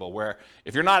actively stable, where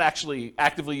if you're not actually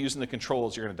actively using the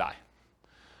controls, you're going to die.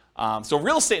 So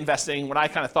real estate investing, when I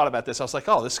kind of thought about this, I was like,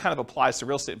 oh, this kind of applies to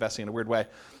real estate investing in a weird way.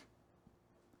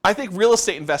 I think real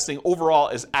estate investing overall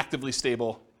is actively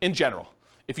stable in general.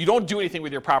 If you don't do anything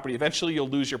with your property, eventually you'll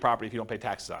lose your property if you don't pay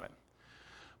taxes on it.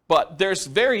 But there's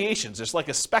variations. There's like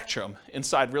a spectrum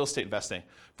inside real estate investing.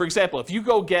 For example, if you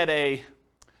go get a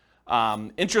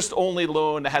interest-only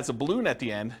loan that has a balloon at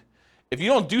the end, if you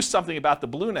don't do something about the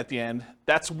balloon at the end,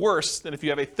 that's worse than if you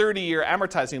have a 30-year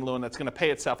amortizing loan that's going to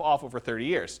pay itself off over 30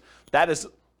 years. That is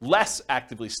less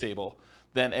actively stable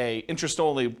than a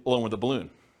interest-only loan with a balloon.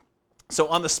 So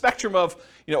on the spectrum of,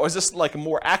 is this like a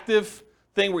more active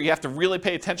thing where you have to really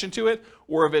pay attention to it,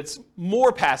 or if it's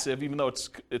more passive, even though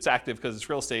it's active because it's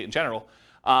real estate in general,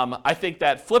 I think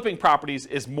that flipping properties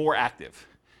is more active.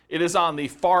 It is on the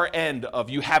far end of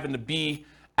you having to be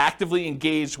actively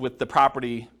engaged with the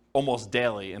property almost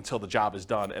daily until the job is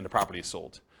done and the property is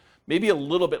sold. Maybe a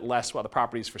little bit less while the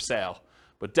property is for sale,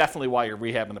 but definitely while you're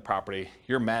rehabbing the property,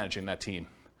 you're managing that team.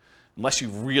 Unless you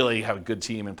really have a good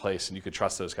team in place and you could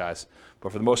trust those guys.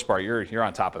 But for the most part, you're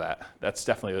on top of that. That's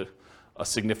definitely a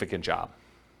significant job.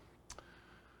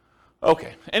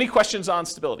 Okay, any questions on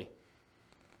stability?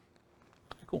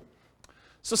 Cool.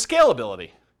 So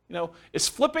scalability. Is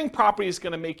flipping properties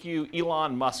going to make you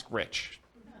Elon Musk rich?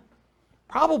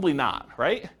 Probably not,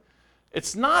 right?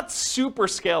 It's not super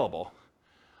scalable.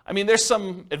 I mean, there's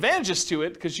some advantages to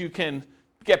it because you can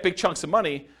get big chunks of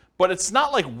money, but it's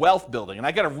not like wealth building. And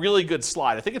I got a really good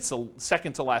slide. I think it's the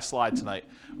second to last slide tonight,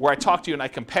 where I talk to you and I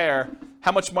compare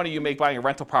how much money you make buying a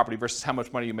rental property versus how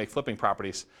much money you make flipping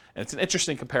properties. And it's an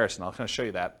interesting comparison. I'll kind of show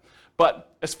you that.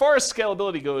 But as far as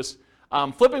scalability goes,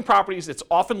 flipping properties, it's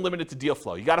often limited to deal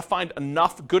flow. You got to find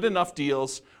good enough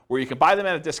deals where you can buy them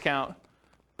at a discount,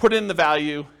 put in the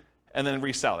value, and then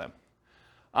resell them.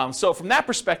 So from that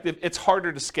perspective, it's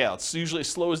harder to scale. It usually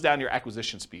slows down your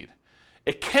acquisition speed.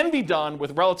 It can be done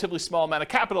with a relatively small amount of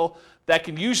capital that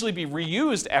can usually be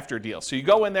reused after a deal. So you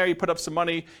go in there, you put up some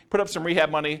money, put up some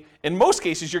rehab money. In most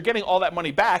cases, you're getting all that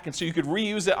money back, and so you could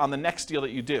reuse it on the next deal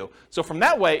that you do. So from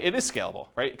that way, it is scalable,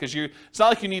 right? Because it's not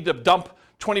like you need to dump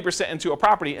 20% into a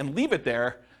property and leave it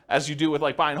there as you do with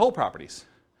like buy and hold properties.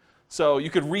 So you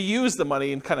could reuse the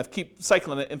money and kind of keep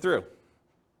cycling it in through.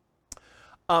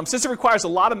 Since it requires a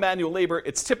lot of manual labor,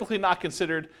 it's typically not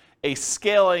considered a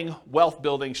scaling wealth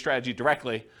building strategy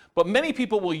directly, but many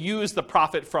people will use the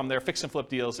profit from their fix and flip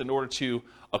deals in order to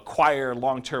acquire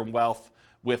long-term wealth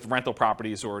with rental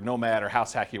properties or nomad or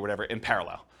house hacking or whatever in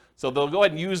parallel. So they'll go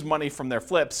ahead and use money from their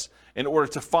flips in order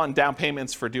to fund down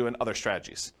payments for doing other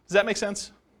strategies. Does that make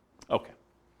sense? Okay.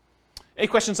 Any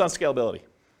questions on scalability?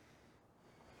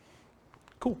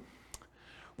 Cool.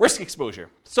 Risk exposure.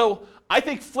 So I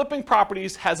think flipping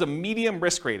properties has a medium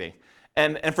risk rating.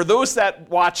 And for those that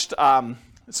watched,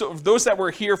 so those that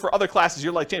were here for other classes,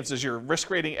 you're like, James, does your risk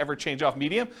rating ever change off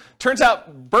medium? Turns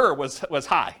out Burr was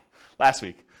high last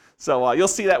week. So you'll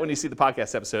see that when you see the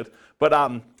podcast episode.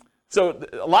 But so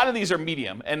a lot of these are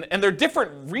medium. And there are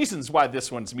different reasons why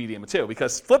this one's medium too,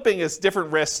 because flipping is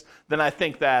different risks than I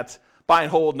think that buy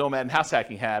and hold, nomad, and house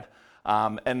hacking had.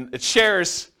 And it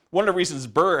shares. One of the reasons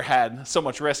Burr had so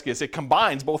much risk is it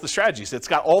combines both the strategies. It's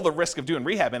got all the risk of doing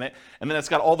rehab in it, and then it's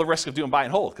got all the risk of doing buy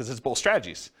and hold because it's both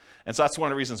strategies. And so that's one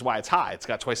of the reasons why it's high. It's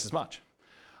got twice as much.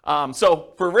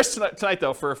 So for risk tonight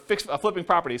though, for flipping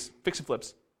properties, fix and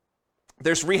flips,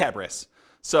 there's rehab risks.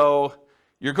 So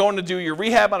you're going to do your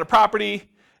rehab on a property,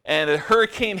 and a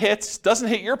hurricane hits, doesn't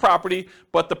hit your property,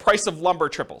 but the price of lumber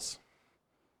triples.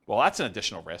 Well, that's an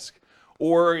additional risk.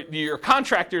 Or your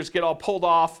contractors get all pulled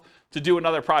off to do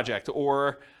another project,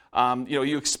 or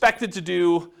you expected to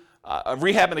do a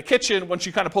rehab in a kitchen. Once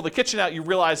you kind of pull the kitchen out, you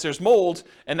realize there's mold,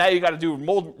 and now you got to do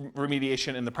mold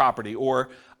remediation in the property. Or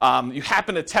you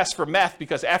happen to test for meth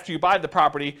because after you buy the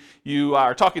property, you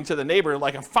are talking to the neighbor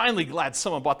like, I'm finally glad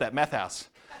someone bought that meth house,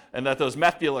 and that those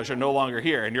meth dealers are no longer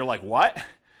here. And you're like, what?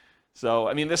 So,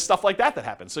 I mean, there's stuff like that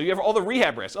happens. So you have all the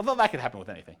rehab risks, although that could happen with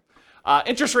anything.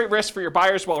 Interest rate risk for your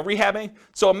buyers while rehabbing.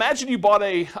 So imagine you bought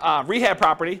a rehab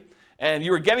property, and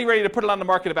you were getting ready to put it on the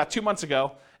market about 2 months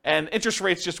ago, and interest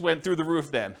rates just went through the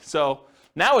roof then. So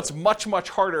now it's much, much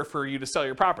harder for you to sell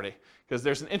your property because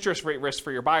there's an interest rate risk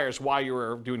for your buyers while you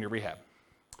were doing your rehab.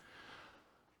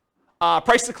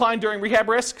 Price decline during rehab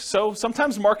risk. So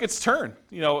sometimes markets turn.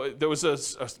 There was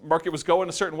a market was going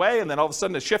a certain way, and then all of a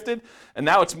sudden it shifted, and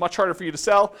now it's much harder for you to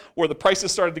sell, or the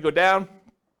prices started to go down.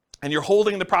 And you're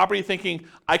holding the property thinking,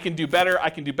 I can do better,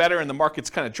 and the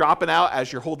market's kind of dropping out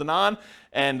as you're holding on.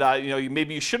 And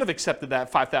maybe you should have accepted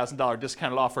that $5,000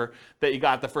 discounted offer that you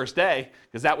got the first day,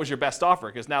 because that was your best offer,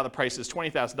 because now the price is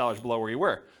 $20,000 below where you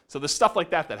were. So there's stuff like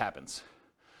that happens.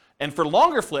 And for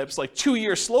longer flips, like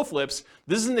 2-year slow flips,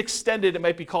 this is an extended, it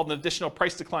might be called an additional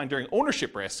price decline during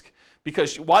ownership risk,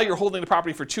 because while you're holding the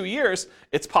property for 2 years,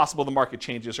 it's possible the market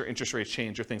changes or interest rates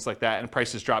change or things like that, and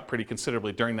prices drop pretty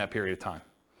considerably during that period of time.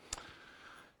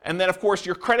 And then, of course,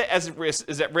 your credit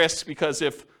is at risk because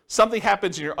if something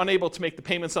happens and you're unable to make the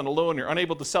payments on the loan, you're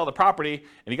unable to sell the property,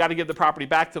 and you got to give the property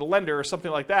back to the lender or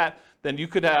something like that, then you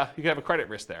could have a credit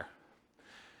risk there.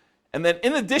 And then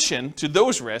in addition to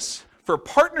those risks, for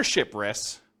partnership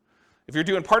risks, if you're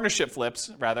doing partnership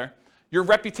flips, rather, your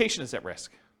reputation is at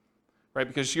risk, right?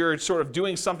 Because you're sort of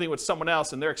doing something with someone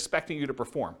else and they're expecting you to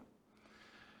perform.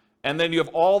 And then you have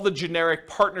all the generic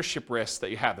partnership risks that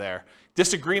you have there.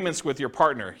 Disagreements with your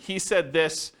partner. He said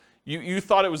this, you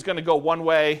thought it was going to go one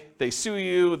way, they sue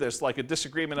you, there's like a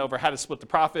disagreement over how to split the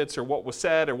profits or what was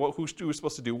said or who was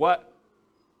supposed to do what.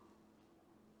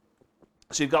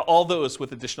 So you've got all those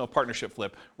with additional partnership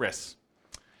flip risks.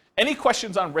 Any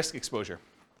questions on risk exposure?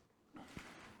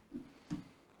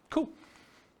 Cool.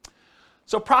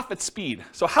 So profit speed.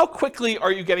 So how quickly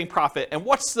are you getting profit, and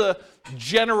what's the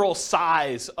general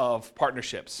size of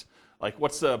partnerships? Like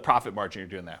what's the profit margin you're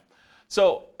doing there?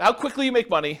 So how quickly you make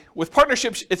money. With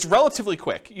partnerships, it's relatively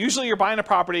quick. Usually you're buying a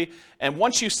property, and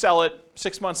once you sell it,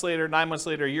 6 months later, 9 months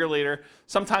later, a year later,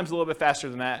 sometimes a little bit faster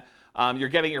than that, you're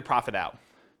getting your profit out.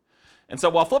 And so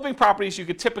while flipping properties, you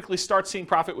could typically start seeing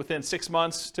profit within 6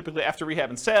 months, typically after rehab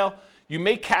and sale. You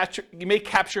may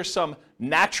capture some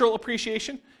natural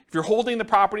appreciation. If you're holding the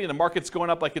property and the market's going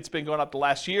up like it's been going up the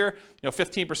last year,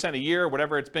 15% a year,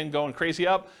 whatever it's been going crazy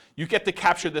up, you get to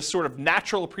capture this sort of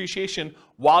natural appreciation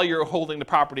while you're holding the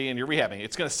property and you're rehabbing.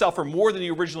 It's going to sell for more than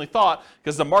you originally thought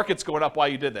because the market's going up while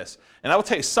you did this. And I will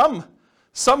tell you,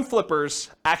 some flippers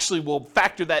actually will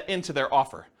factor that into their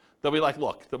offer. They'll be like,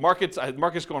 look, the market's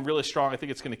going really strong. I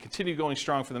think it's going to continue going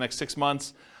strong for the next 6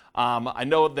 months. I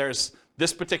know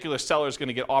this particular seller is going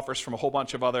to get offers from a whole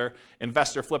bunch of other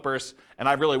investor flippers, and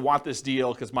I really want this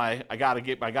deal because I got to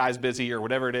get my guys busy or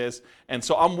whatever it is. And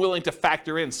so I'm willing to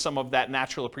factor in some of that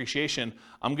natural appreciation.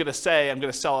 I'm going to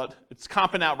sell it. It's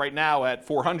comping out right now at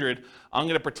 400. I'm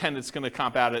going to pretend it's going to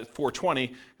comp out at 420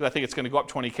 because I think it's going to go up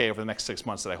 20K over the next 6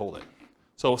 months that I hold it.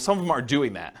 So some of them are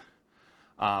doing that.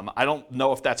 I don't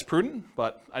know if that's prudent,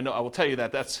 but I will tell you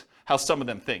that that's how some of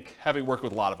them think, having worked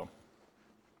with a lot of them.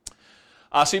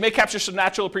 So you may capture some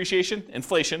natural appreciation,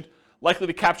 inflation, likely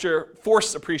to capture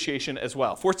forced appreciation as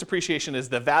well. Forced appreciation is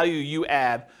the value you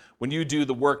add when you do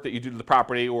the work that you do to the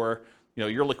property or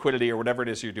your liquidity or whatever it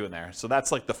is you're doing there. So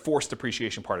that's like the forced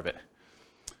appreciation part of it.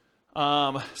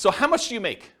 So how much do you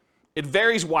make? It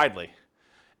varies widely,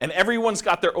 and everyone's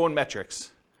got their own metrics.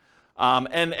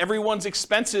 And everyone's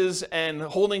expenses and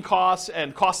holding costs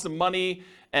and costs of money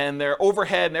and their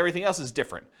overhead and everything else is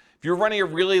different. If you're running a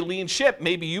really lean ship,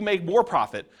 maybe you make more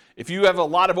profit. If you have a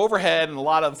lot of overhead and a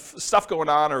lot of stuff going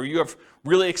on, or you have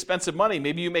really expensive money,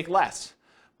 maybe you make less.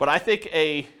 But I think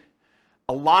a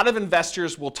lot of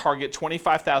investors will target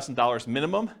 $25,000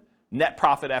 minimum net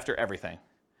profit after everything.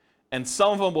 And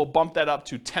some of them will bump that up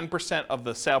to 10% of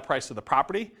the sale price of the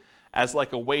property as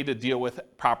like a way to deal with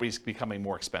properties becoming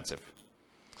more expensive.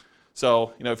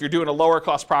 So, if you're doing a lower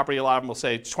cost property, a lot of them will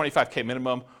say $25K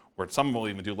minimum, or some will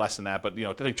even do less than that, but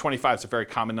I think 25 is a very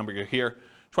common number you hear.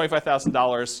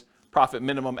 $25,000 profit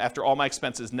minimum after all my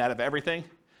expenses net of everything.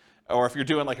 Or if you're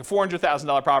doing like a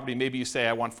 $400,000 property, maybe you say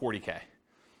I want 40K.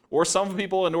 Or some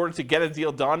people, in order to get a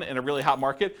deal done in a really hot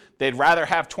market, they'd rather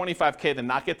have 25K than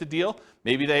not get the deal.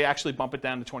 Maybe they actually bump it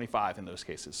down to 25 in those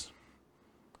cases.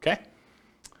 Okay?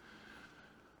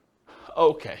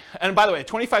 Okay, and by the way,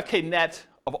 25K net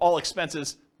of all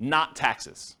expenses, not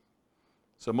taxes.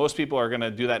 So most people are going to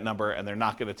do that number, and they're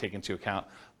not going to take into account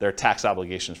their tax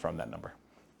obligations from that number.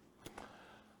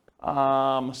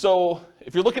 So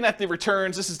if you're looking at the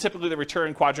returns, this is typically the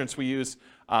return quadrants we use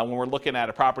when we're looking at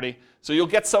a property. So you'll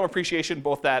get some appreciation,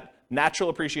 both that natural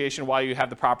appreciation while you have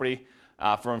the property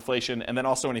from inflation, and then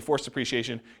also any forced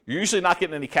appreciation. You're usually not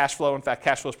getting any cash flow. In fact,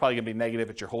 cash flow is probably going to be negative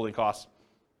at your holding costs.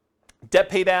 Debt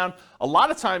pay down, a lot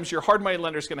of times your hard money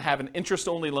lender is going to have an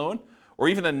interest-only loan or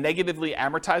even a negatively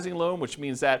amortizing loan, which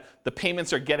means that the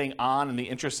payments are getting on and the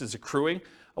interest is accruing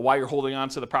while you're holding on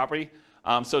to the property.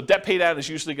 So debt pay down is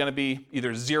usually going to be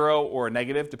either zero or a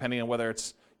negative, depending on whether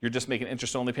you're just making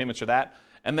interest-only payments or that.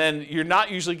 And then you're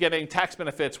not usually getting tax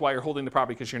benefits while you're holding the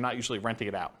property because you're not usually renting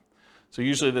it out. So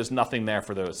usually there's nothing there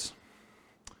for those.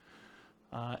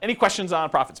 Any questions on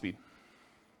profit speed?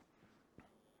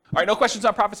 All right, no questions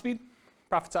on profit speed?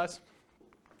 Profit size?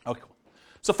 Okay, cool.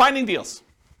 So finding deals.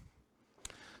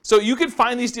 So you can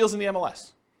find these deals in the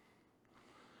MLS.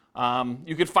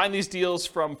 You can find these deals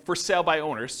from for sale by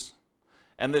owners.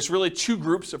 And there's really two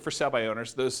groups of for sale by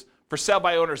owners. Those for sale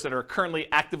by owners that are currently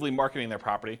actively marketing their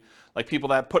property, like people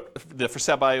that put the for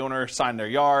sale by owner sign in their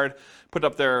yard, put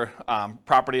up their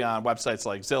property on websites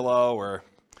like Zillow or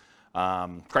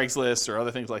Craigslist or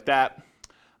other things like that.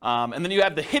 And then you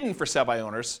have the hidden for sale by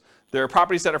owners. There are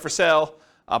properties that are for sale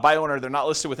by owner. They're not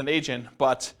listed with an agent,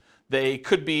 but they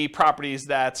could be properties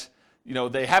that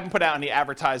they haven't put out any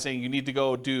advertising. You need to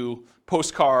go do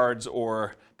postcards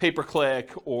or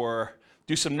pay-per-click or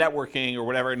do some networking or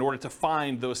whatever in order to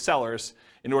find those sellers,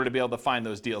 in order to be able to find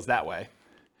those deals that way.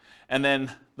 And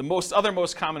then the other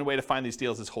most common way to find these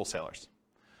deals is wholesalers.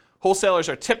 Wholesalers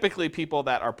are typically people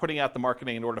that are putting out the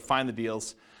marketing in order to find the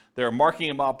deals. They're marking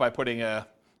them up by putting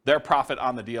their profit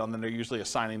on the deal, and then they're usually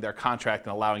assigning their contract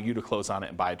and allowing you to close on it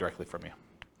and buy it directly from you.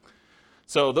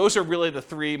 So those are really the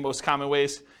three most common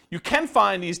ways. You can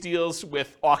find these deals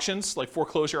with auctions, like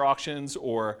foreclosure auctions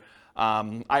or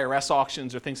IRS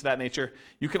auctions or things of that nature.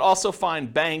 You can also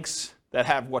find banks that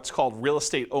have what's called real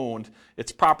estate owned.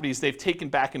 It's properties they've taken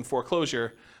back in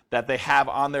foreclosure that they have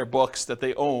on their books that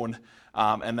they own.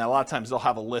 And a lot of times they'll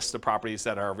have a list of properties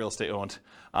that are real estate owned.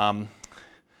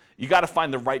 You got to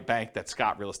find the right bank that's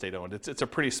got real estate owned. It's a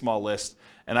pretty small list,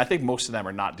 and I think most of them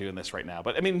are not doing this right now.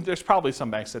 But I mean, there's probably some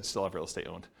banks that still have real estate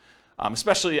owned,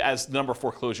 especially as the number of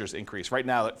foreclosures increase. Right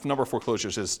now, the number of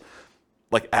foreclosures is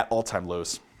like at all-time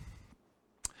lows.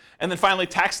 And then finally,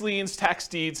 tax liens, tax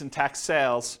deeds, and tax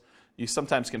sales. You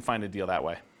sometimes can find a deal that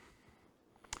way.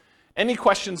 Any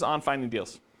questions on finding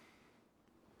deals?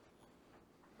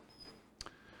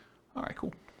 All right,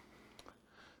 cool.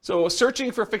 So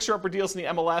searching for fixer-upper deals in the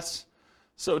MLS.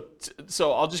 So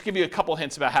I'll just give you a couple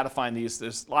hints about how to find these.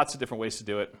 There's lots of different ways to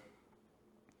do it.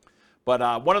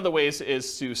 But one of the ways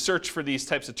is to search for these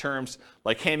types of terms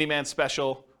like handyman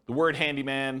special, the word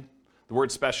handyman, the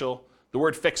word special, the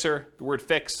word fixer, the word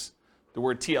fix, the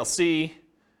word TLC,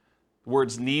 the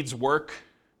words needs work,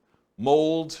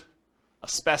 mold,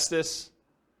 asbestos,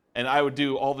 and I would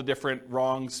do all the different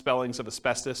wrong spellings of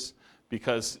asbestos,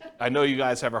 because I know you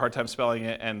guys have a hard time spelling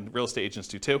it, and real estate agents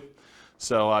do too.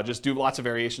 So just do lots of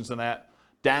variations on that.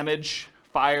 Damage,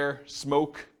 fire,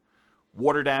 smoke,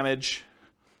 water damage,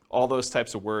 all those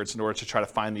types of words in order to try to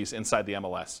find these inside the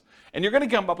MLS. And you're going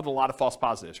to come up with a lot of false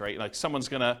positives, right? Like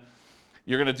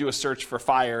you're going to do a search for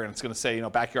fire, and it's going to say,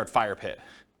 backyard fire pit.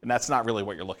 And that's not really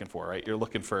what you're looking for, right? You're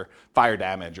looking for fire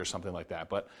damage or something like that.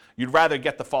 But you'd rather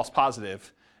get the false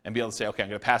positive and be able to say, okay, I'm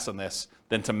going to pass on this,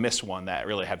 than to miss one that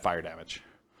really had fire damage.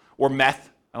 Or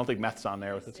meth. I don't think meth's on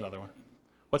there. That's another one.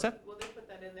 What's that? Will they put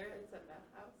that in there? It's a meth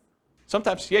house?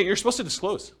 Sometimes. Yeah, you're supposed to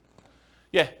disclose.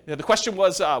 Yeah, the question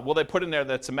was, will they put in there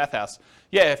that it's a meth house?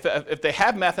 Yeah, if they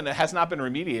have meth and it has not been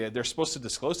remediated, they're supposed to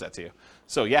disclose that to you.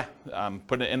 So yeah,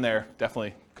 putting it in there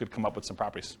definitely could come up with some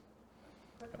properties.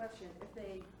 Quick question, if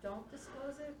they don't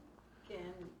disclose it, and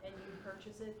you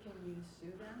purchase it, can you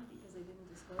sue them because they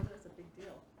didn't disclose it? It's a big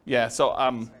deal. Yeah, so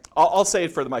I'll say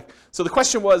it for the mic. So the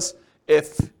question was,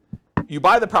 if you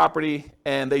buy the property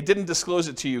and they didn't disclose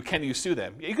it to you, can you sue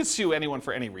them? You could sue anyone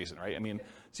for any reason, right? I mean,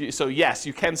 so yes,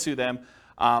 you can sue them.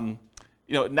 Now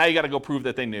you got to go prove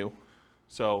that they knew.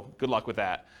 So good luck with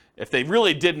that. If they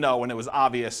really did know and it was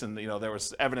obvious and there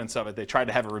was evidence of it, they tried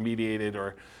to have it remediated,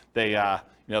 or they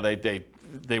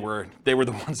were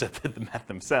the ones that did the meth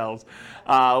themselves,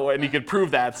 and you could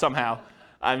prove that somehow.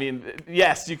 I mean,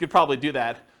 yes, you could probably do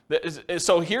that.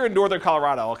 So here in Northern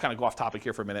Colorado, I'll kind of go off topic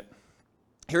here for a minute.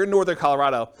 Here in Northern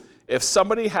Colorado, if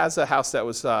somebody has a house that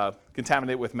was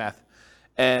contaminated with meth,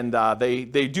 and they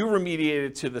do remediate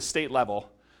it to the state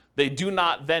level, they do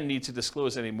not then need to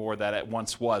disclose anymore that it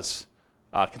once was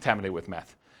contaminated with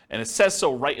meth. And it says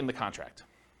so right in the contract.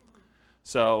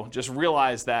 So just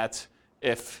realize that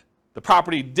if the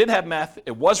property did have meth,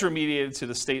 it was remediated to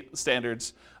the state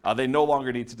standards, they no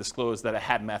longer need to disclose that it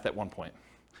had meth at one point,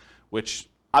 which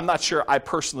I'm not sure I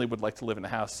personally would like to live in a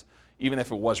house, even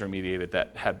if it was remediated,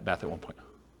 that had meth at one point.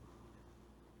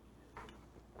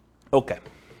 Okay.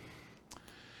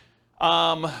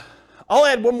 I'll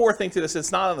add one more thing to this.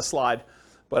 It's not on the slide,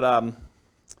 but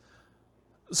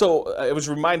so I was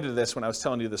reminded of this when I was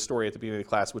telling you the story at the beginning of the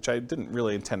class, which I didn't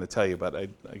really intend to tell you, but I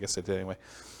guess I did anyway.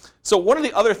 So one of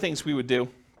the other things we would do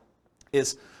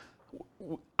is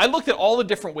I looked at all the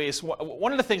different ways.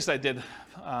 One of the things that I did,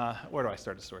 where do I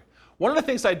start the story? One of the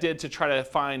things I did to try to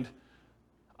find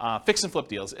fix and flip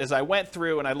deals is I went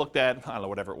through and I looked at, I don't know,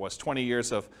 whatever it was, 20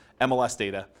 years of MLS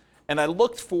data. And I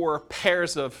looked for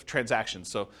pairs of transactions.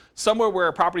 So somewhere where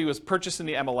a property was purchased in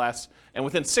the MLS, and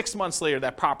within 6 months later,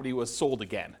 that property was sold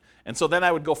again. And so then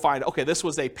I would go find, okay, this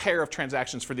was a pair of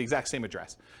transactions for the exact same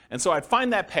address. And so I'd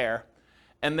find that pair,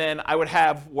 and then I would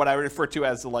have what I would refer to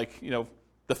as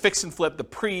the fix and flip, the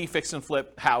pre-fix and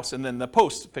flip house, and then the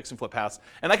post-fix and flip house.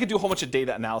 And I could do a whole bunch of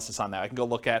data analysis on that. I can go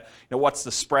look at, what's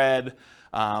the spread,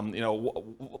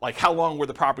 like how long were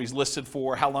the properties listed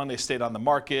for, how long they stayed on the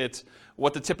market,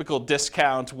 what the typical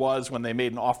discount was when they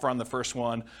made an offer on the first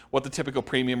one, what the typical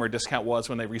premium or discount was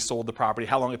when they resold the property,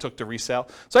 how long it took to resell.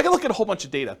 So I can look at a whole bunch of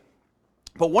data.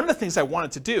 But one of the things I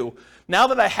wanted to do, now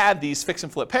that I had these fix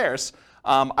and flip pairs,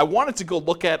 I wanted to go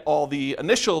look at all the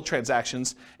initial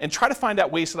transactions and try to find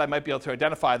out ways that I might be able to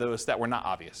identify those that were not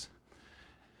obvious.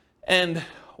 And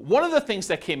one of the things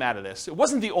that came out of this, it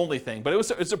wasn't the only thing, but it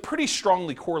was a pretty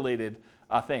strongly correlated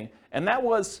thing, and that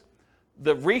was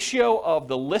the ratio of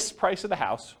the list price of the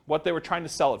house, what they were trying to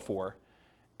sell it for,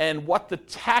 and what the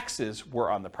taxes were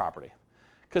on the property.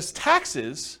 Because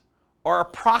taxes are a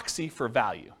proxy for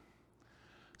value.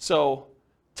 So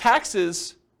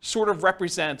taxes sort of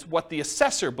represent what the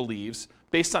assessor believes,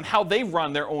 based on how they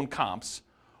run their own comps,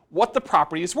 what the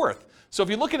property is worth. So if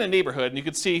you look in a neighborhood and you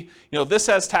can see, this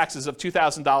has taxes of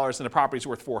 $2,000 and the property's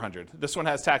worth $400. This one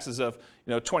has taxes of,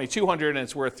 $2,200 and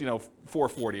it's worth,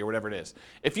 $440 or whatever it is.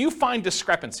 If you find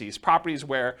discrepancies, properties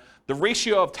where the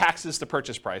ratio of taxes to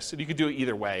purchase price, and you could do it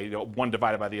either way, one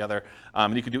divided by the other,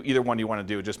 and you could do either one you want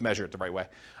to do, just measure it the right way.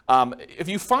 If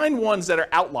you find ones that are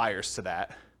outliers to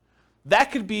that,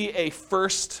 that could be a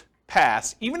first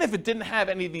pass, even if it didn't have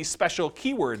any of these special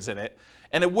keywords in it,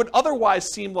 and it would otherwise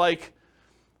seem like,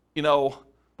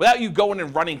 without you going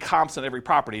and running comps on every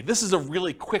property, this is a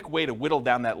really quick way to whittle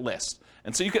down that list.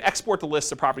 And so you could export the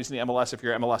list of properties in the MLS if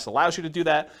your MLS allows you to do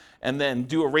that, and then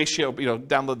do a ratio,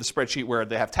 download the spreadsheet where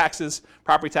they have taxes,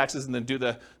 property taxes, and then do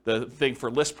the thing for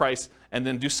list price, and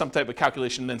then do some type of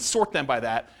calculation, and then sort them by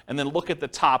that, and then look at the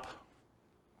top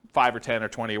 5 or 10 or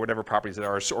 20 or whatever properties there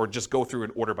are, or just go through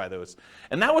and order by those.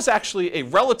 And that was actually a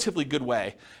relatively good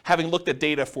way, having looked at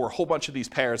data for a whole bunch of these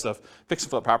pairs of fix and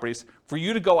flip properties, for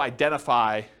you to go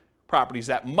identify properties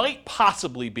that might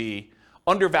possibly be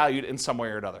undervalued in some way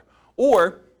or another.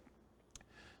 Or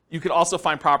you could also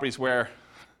find properties where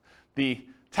the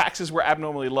taxes were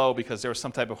abnormally low because there was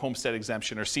some type of homestead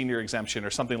exemption or senior exemption or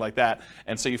something like that.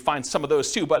 And so you find some of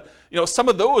those too. But some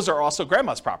of those are also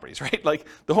grandma's properties, right? Like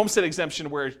the homestead exemption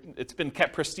where it's been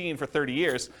kept pristine for 30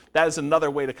 years, that is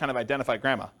another way to kind of identify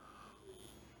grandma.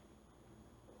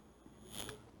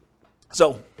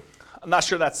 So I'm not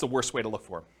sure that's the worst way to look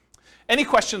for. Any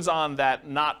questions on that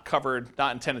not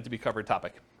intended to be covered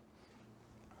topic?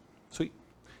 Sweet.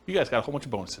 You guys got a whole bunch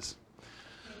of bonuses.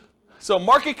 So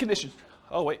market conditions.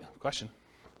 Oh, wait, question.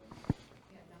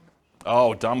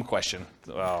 Oh, dumb question.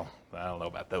 Well, I don't know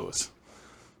about those.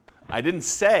 I didn't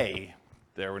say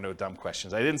there were no dumb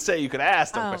questions. I didn't say you could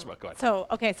ask dumb questions. Go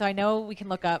ahead. So I know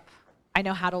I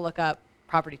know how to look up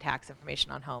property tax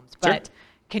information on homes, but Sure.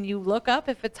 Can you look up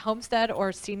if it's homestead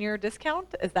or senior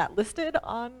discount? Is that listed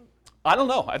on? I don't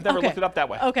know. I've never looked it up that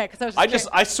way. Okay, because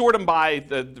I sort them by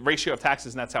the ratio of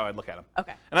taxes, and that's how I look at them.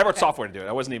 Okay. And I wrote software to do it.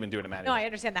 I wasn't even doing it manually. No, I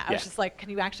understand that. I was just like, can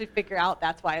you actually figure out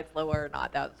that's why it's lower or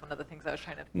not? That was one of the things I was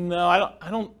trying to. No,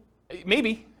 I don't.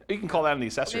 Maybe you can call that in the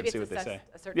assessor and see what they say.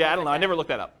 Yeah, I don't know. I never looked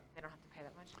that up. They don't have to pay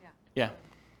that much. Yeah.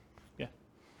 Yeah.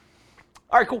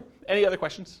 All right, cool. Any other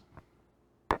questions?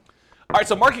 All right,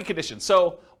 so market conditions.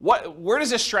 So where does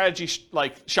this strategy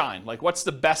shine? Like, what's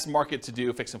the best market to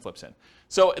do fix and flips in?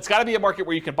 So it's got to be a market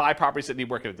where you can buy properties that need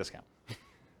work at a discount.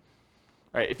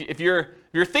 Right? If you're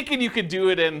thinking you could do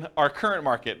it in our current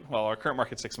market, well, our current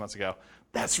market 6 months ago,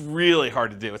 that's really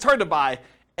hard to do. It's hard to buy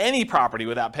any property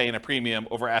without paying a premium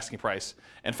over asking price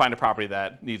and find a property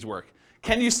that needs work.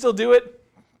 Can you still do it?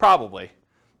 Probably.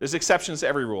 There's exceptions to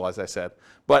every rule, as I said,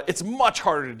 but it's much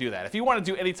harder to do that. If you want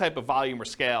to do any type of volume or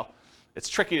scale, it's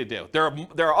tricky to do. There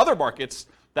are other markets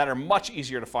that are much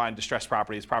easier to find distressed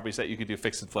properties that you could do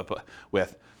fix and flip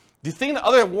with. The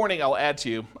other warning I'll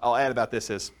add about this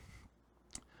is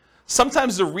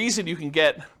sometimes the reason you can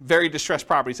get very distressed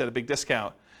properties at a big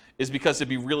discount is because it'd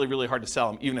be really, really hard to sell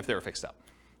them even if they were fixed up.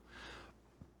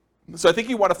 So I think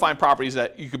you want to find properties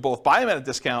that you could both buy them at a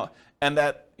discount and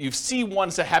that you see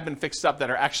ones that have been fixed up that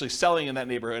are actually selling in that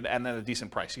neighborhood and at a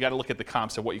decent price. You got to look at the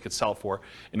comps of what you could sell for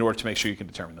in order to make sure you can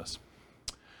determine those.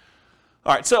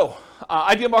 All right, so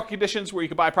ideal market conditions where you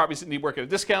can buy properties that need work at a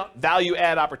discount, value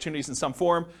add opportunities in some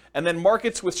form, and then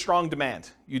markets with strong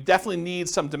demand. You definitely need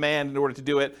some demand in order to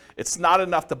do it. It's not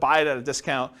enough to buy it at a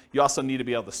discount. You also need to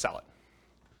be able to sell it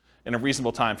in a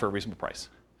reasonable time for a reasonable price.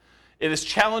 It is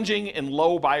challenging in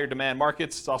low buyer demand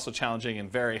markets. It's also challenging in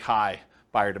very high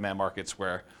buyer demand markets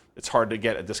where it's hard to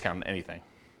get a discount on anything.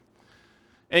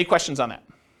 Any questions on that?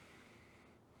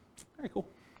 Very cool.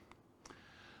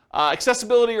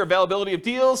 Accessibility or availability of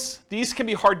deals. These can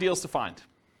be hard deals to find.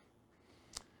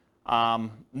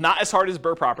 Not as hard as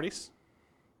BRRRR properties.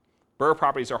 BRRRR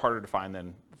properties are harder to find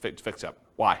than fix up.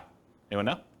 Why? Anyone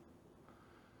know?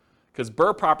 Because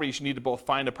BRRRR properties, you need to both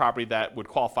find a property that would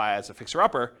qualify as a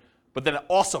fixer-upper, but then it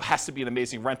also has to be an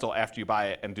amazing rental after you buy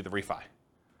it and do the refi.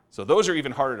 So those are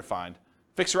even harder to find.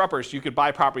 Fixer-uppers, you could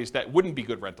buy properties that wouldn't be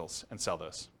good rentals and sell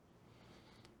those.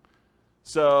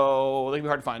 So they can be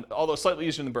hard to find, although slightly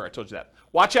easier than Burr, I told you that.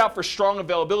 Watch out for strong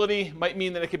availability. Might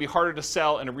mean that it can be harder to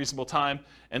sell in a reasonable time.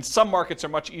 And some markets are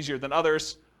much easier than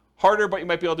others. Harder, but you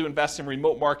might be able to invest in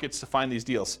remote markets to find these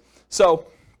deals. So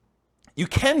you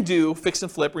can do fix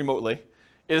and flip remotely.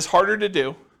 It is harder to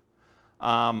do.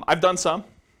 I've done some,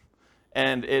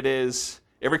 and it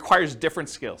requires different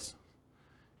skills.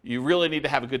 You really need to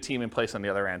have a good team in place on the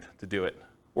other end to do it,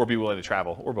 or be willing to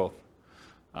travel, or both.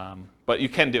 But you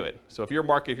can do it. So if your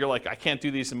market, if you're like, I can't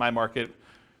do these in my market,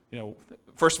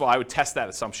 first of all, I would test that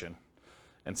assumption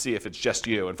and see if it's just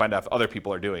you and find out if other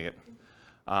people are doing it.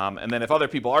 And then if other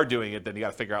people are doing it, then you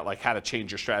got to figure out how to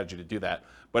change your strategy to do that.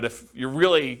 But if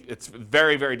it's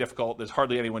very, very difficult, there's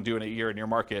hardly anyone doing it here in your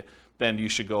market, then you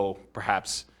should go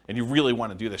perhaps, and you really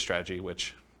want to do this strategy,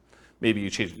 which maybe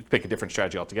you pick a different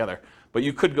strategy altogether. But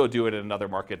you could go do it in another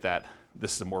market that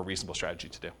this is a more reasonable strategy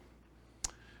to do.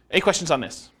 Any questions on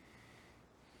this?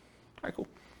 All right, cool.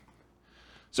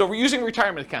 So we're using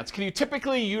retirement accounts. Can you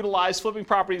typically utilize flipping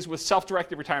properties with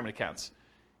self-directed retirement accounts?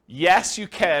 Yes, you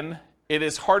can. It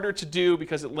is harder to do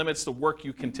because it limits the work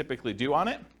you can typically do on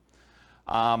it.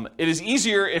 It is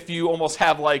easier if you almost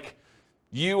have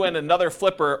you and another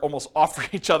flipper almost offer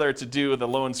each other to do the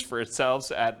loans for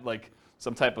yourselves at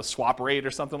some type of swap rate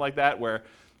or something like that, where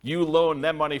you loan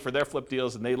them money for their flip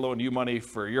deals and they loan you money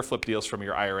for your flip deals from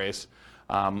your IRAs.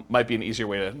 Might be an easier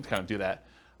way to kind of do that.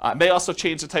 It may also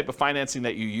change the type of financing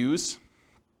that you use.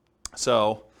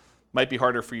 So might be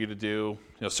harder for you to do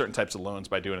certain types of loans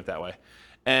by doing it that way.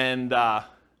 And I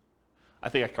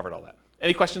think I covered all that.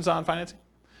 Any questions on financing?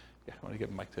 Yeah, I want to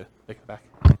give Mike to make it back.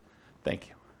 Thank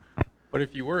you. But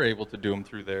if you were able to do them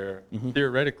through there,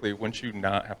 theoretically, wouldn't you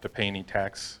not have to pay any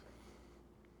tax?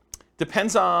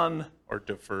 Depends on... Or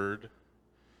deferred?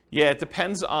 Yeah, it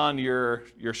depends on your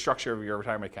structure of your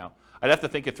retirement account. I'd have to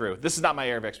think it through. This is not my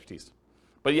area of expertise.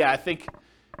 But yeah, I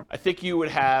think you would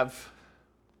have...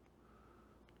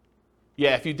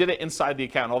 Yeah, if you did it inside the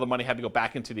account and all the money had to go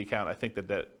back into the account, I think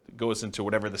that goes into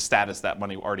whatever the status that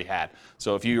money already had.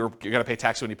 So if you're going to pay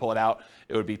tax when you pull it out,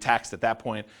 it would be taxed at that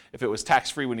point. If it was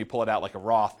tax-free when you pull it out like a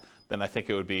Roth, then I think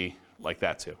it would be like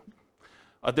that too.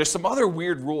 There's some other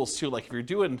weird rules too, like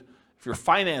if you're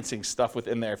financing stuff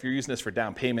within there, if you're using this for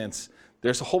down payments,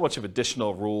 there's a whole bunch of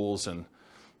additional rules, and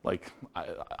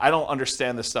I don't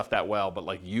understand this stuff that well, but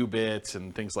UBITs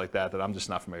and things like that I'm just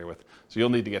not familiar with. So you'll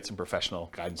need to get some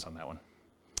professional guidance on that one.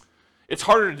 It's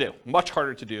harder to do, much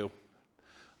harder to do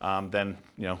than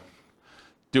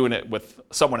doing it with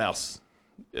someone else's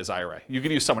IRA. You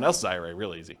can use someone else's IRA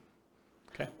real easy.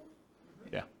 Okay?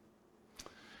 Yeah.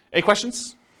 Any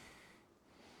questions?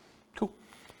 Cool.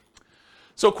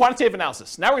 So quantitative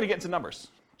analysis. Now we're going to get into numbers,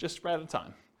 just right out of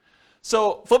time.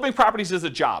 So flipping properties is a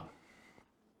job.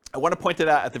 I want to point to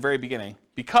that at the very beginning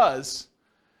because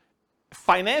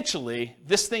financially,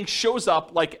 this thing shows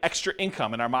up like extra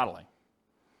income in our modeling.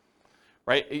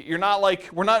 Right?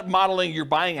 We're not modeling you're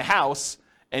buying a house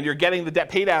and you're getting the debt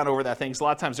pay down over that thing. So a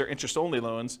lot of times they're interest-only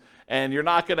loans, and you're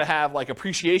not going to have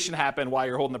appreciation happen while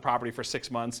you're holding the property for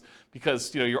 6 months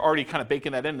because you're already kind of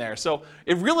baking that in there. So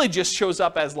it really just shows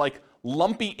up as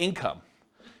lumpy income.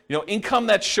 Income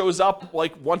that shows up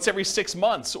once every 6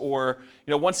 months or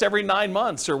once every 9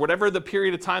 months or whatever the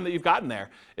period of time that you've gotten there.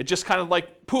 It just kind of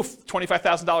poof,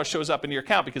 $25,000 shows up in your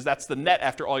account because that's the net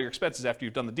after all your expenses after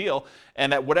you've done the deal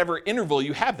and at whatever interval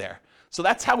you have there. So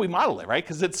that's how we model it, right?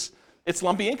 Because it's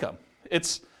lumpy income.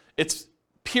 It's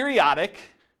periodic,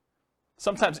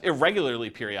 sometimes irregularly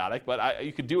periodic, but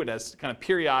you could do it as kind of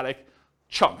periodic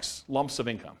chunks, lumps of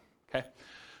income. Okay.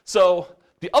 So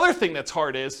the other thing that's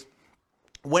hard is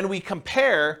when we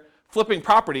compare flipping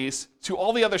properties to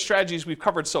all the other strategies we've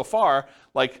covered so far,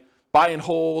 like buy and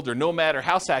hold or nomad or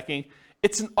house hacking,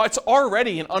 it's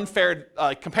already an unfair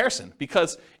comparison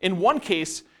because in one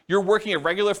case, you're working a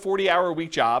regular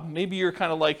 40-hour-a-week job. Maybe you're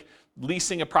kind of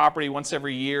leasing a property once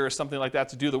every year or something like that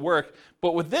to do the work.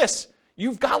 But with this,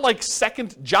 you've got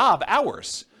second job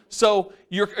hours. So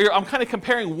I'm kind of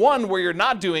comparing one where you're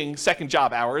not doing second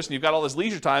job hours and you've got all this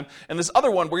leisure time, and this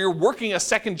other one where you're working a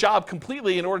second job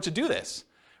completely in order to do this,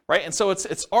 right? And so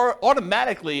it's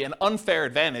automatically an unfair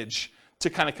advantage to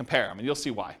kind of compare them, and you'll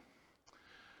see why.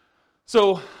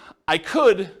 So I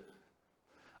could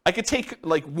take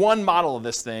one model of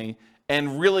this thing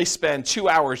and really spend 2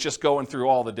 hours just going through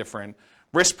all the different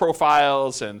risk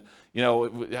profiles and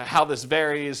how this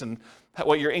varies and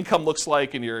what your income looks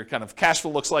like and your kind of cash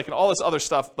flow looks like and all this other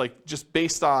stuff, just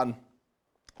based on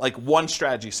one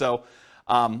strategy. So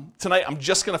tonight I'm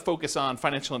just going to focus on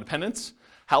financial independence,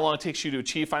 how long it takes you to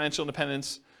achieve financial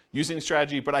independence, using the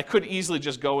strategy, but I could easily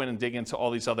just go in and dig into all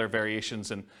these other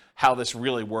variations and how this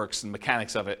really works and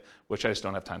mechanics of it, which I just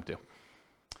don't have time to.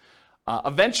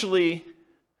 Eventually,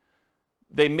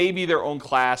 they may be their own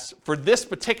class. For this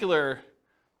particular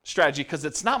strategy, because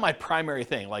it's not my primary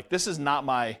thing, like this is not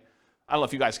my, I don't know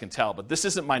if you guys can tell, but this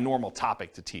isn't my normal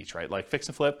topic to teach, right? Like fix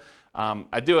and flip.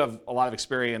 I do have a lot of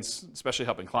experience, especially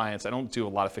helping clients. I don't do a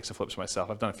lot of fix and flips myself.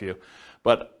 I've done a few.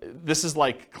 But this is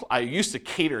like, I used to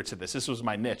cater to this. This was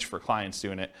my niche for clients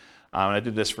doing it. And I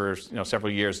did this for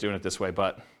several years doing it this way,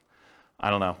 but I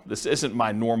don't know. This isn't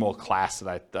my normal class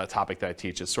topic that I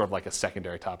teach. It's sort of like a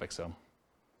secondary topic. So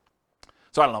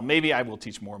I don't know. Maybe I will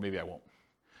teach more. Maybe I won't.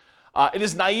 It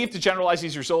is naive to generalize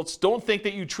these results. Don't think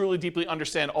that you truly deeply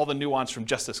understand all the nuance from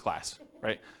just this class,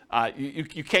 right?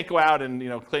 You can't go out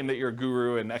and claim that you're a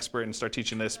guru and expert and start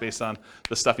teaching this based on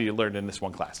the stuff you learned in this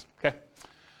one class, okay?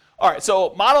 All right,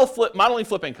 so modeling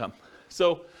flip income.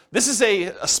 So this is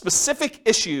a specific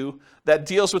issue that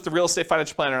deals with the real estate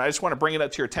financial planner, and I just want to bring it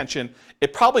up to your attention.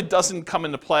 It probably doesn't come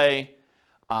into play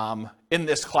in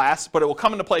this class, but it will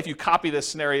come into play if you copy this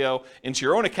scenario into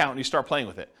your own account and you start playing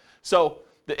with it. So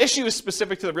the issue is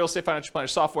specific to the real estate financial planner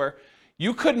software.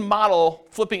 You could model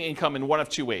flipping income in one of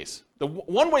two ways. The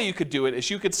one way you could do it is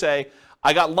you could say,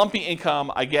 I got lumpy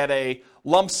income, I get a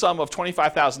lump sum of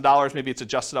 $25,000, maybe it's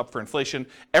adjusted up for inflation,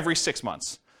 every 6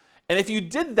 months. And if you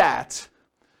did that,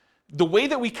 the way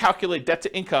that we calculate debt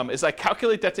to income is I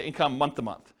calculate debt to income month to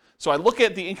month. So I look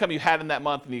at the income you had in that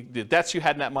month and the debts you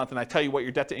had in that month, and I tell you what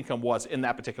your debt to income was in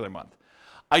that particular month.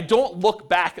 I don't look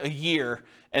back a year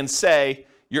and say,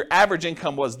 your average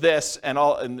income was this,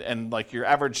 and like your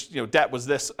average debt was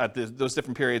this at those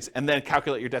different periods, and then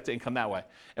calculate your debt to income that way.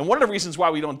 And one of the reasons why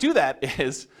we don't do that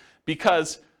is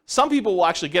because some people will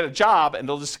actually get a job and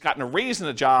they'll just gotten a raise in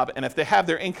a job, and if they have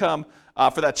their income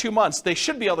for that 2 months, they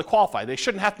should be able to qualify. They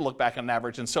shouldn't have to look back on an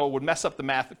average, and so it would mess up the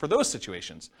math for those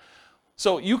situations.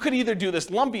 So you could either do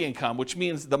this lumpy income, which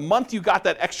means the month you got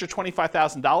that extra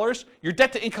 $25,000, your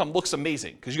debt to income looks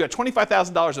amazing because you got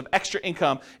 $25,000 of extra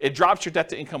income. It drops your debt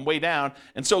to income way down,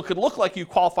 and so it could look like you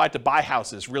qualified to buy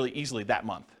houses really easily that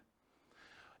month.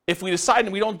 If we decide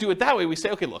and we don't do it that way, we say,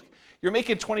 okay, look, you're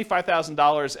making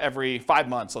 $25,000 every 5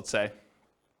 months, let's say.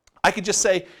 I could just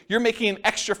say you're making an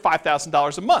extra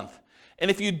 $5,000 a month. And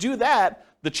if you do that,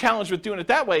 the challenge with doing it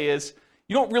that way is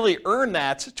you don't really earn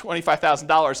that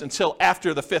 $25,000 until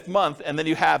after the 5th month, and then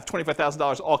you have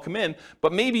 $25,000 all come in,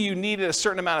 but maybe you needed a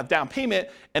certain amount of down payment,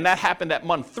 and that happened at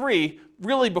month 3,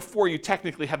 really before you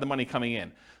technically had the money coming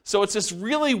in. So it's this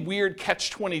really weird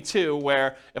catch-22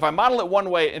 where if I model it one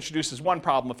way, it introduces one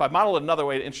problem. If I model it another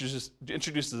way, it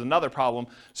introduces another problem.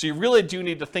 So you really do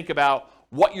need to think about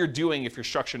what you're doing if you're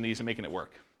structuring these and making it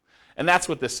work. And that's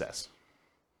what this says.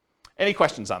 Any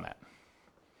questions on that?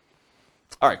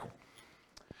 All right, cool.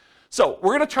 So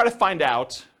we're going to try to find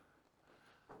out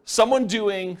someone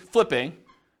doing flipping,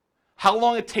 how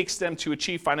long it takes them to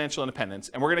achieve financial independence,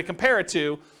 and we're going to compare it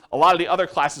to a lot of the other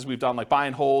classes we've done, like buy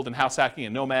and hold and house hacking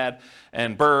and nomad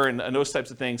and BRRRR and those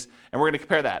types of things, and we're going to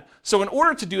compare that. So in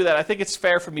order to do that, I think it's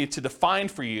fair for me to define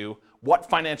for you what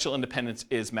financial independence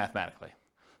is mathematically.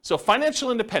 So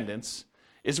financial independence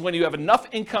is when you have enough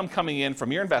income coming in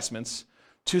from your investments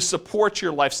to support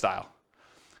your lifestyle.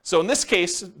 So in this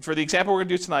case, for the example we're going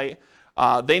to do tonight,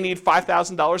 they need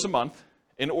 $5,000 a month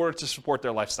in order to support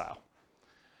their lifestyle.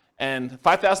 And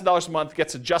 $5,000 a month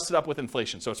gets adjusted up with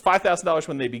inflation. So it's $5,000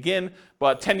 when they begin,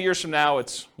 but 10 years from now,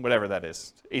 it's whatever that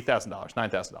is, $8,000,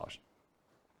 $9,000.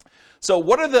 So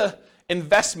what are the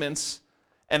investments,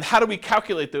 and how do we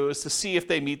calculate those to see if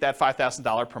they meet that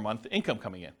 $5,000 per month income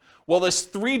coming in? Well, there's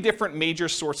 3 different major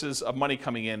sources of money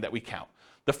coming in that we count.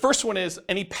 The first one is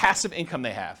any passive income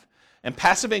they have. And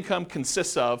passive income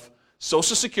consists of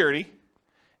Social Security,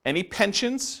 any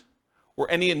pensions, or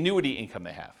any annuity income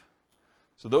they have.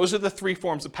 So those are the 3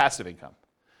 forms of passive income.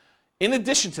 In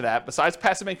addition to that, besides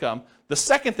passive income, the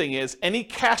second thing is any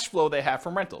cash flow they have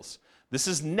from rentals. This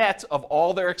is net of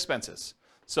all their expenses.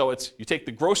 So it's you take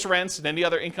the gross rents and any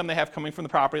other income they have coming from the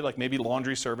property, like maybe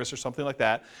laundry service or something like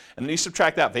that, and then you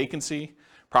subtract out vacancy,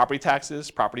 property taxes,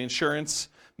 property insurance,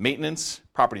 maintenance,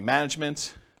 property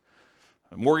management,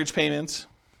 mortgage payments.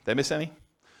 Did I miss any?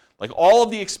 Like all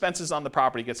of the expenses on the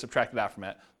property get subtracted out from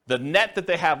it. The net that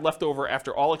they have left over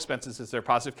after all expenses is their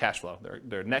positive cash flow,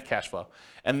 their net cash flow.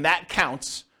 And that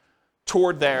counts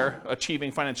toward their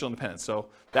achieving financial independence. So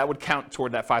that would count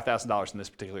toward that $5,000 in this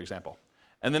particular example.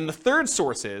 And then the third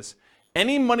source is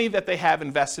any money that they have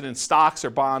invested in stocks or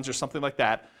bonds or something like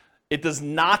that, it does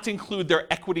not include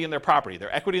their equity in their property.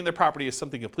 Their equity in their property is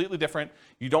something completely different.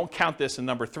 You don't count this in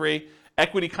number 3.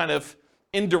 Equity kind of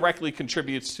indirectly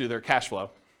contributes to their cash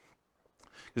flow.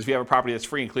 Because if you have a property that's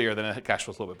free and clear, then it cash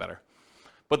flows a little bit better.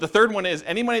 But the third one is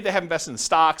any money they have invested in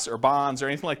stocks or bonds or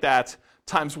anything like that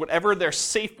times whatever their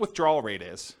safe withdrawal rate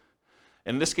is.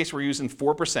 In this case, we're using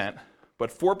 4%, but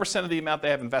 4% of the amount they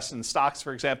have invested in stocks,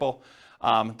 for example,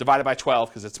 divided by 12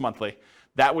 because it's monthly,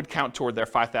 that would count toward their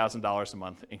 $5,000 a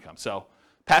month income. So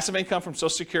passive income from Social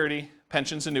Security,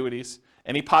 pensions, annuities,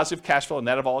 any positive cash flow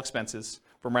net of all expenses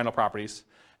from rental properties,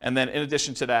 and then in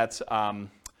addition to that,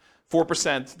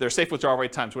 4%, their safe withdrawal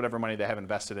rate times whatever money they have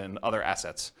invested in other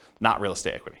assets, not real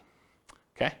estate equity.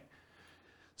 Okay?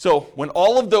 So when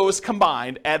all of those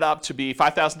combined add up to be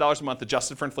 $5,000 a month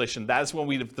adjusted for inflation, that is when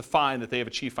we define that they have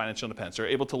achieved financial independence. They're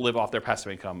able to live off their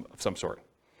passive income of some sort.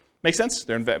 Make sense?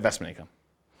 Their investment income.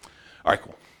 All right,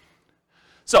 cool.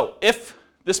 So if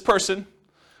this person,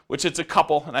 which it's a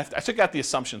couple, and I took out the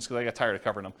assumptions because I got tired of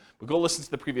covering them, but go listen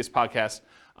to the previous podcast,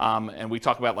 and we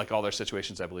talk about like all their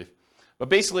situations, I believe. But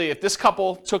basically, if this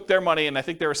couple took their money, and I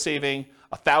think they were saving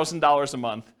 $1,000 a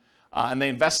month, and they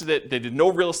invested it, they did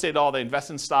no real estate at all, they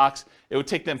invested in stocks, it would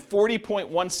take them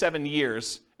 40.17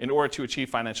 years in order to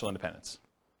achieve financial independence.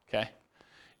 Okay?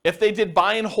 If they did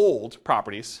buy and hold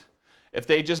properties, if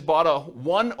they just bought a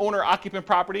one owner occupant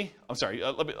property,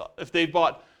 if they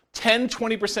bought 10,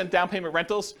 20% down payment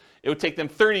rentals, it would take them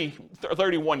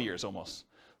 31 years almost.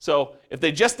 So if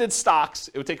they just did stocks,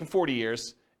 it would take them 40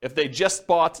 years. If they just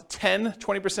bought 10,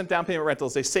 20% down payment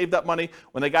rentals, they saved up money.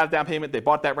 When they got a down payment, they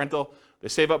bought that rental. They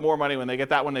save up more money. When they get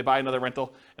that one, they buy another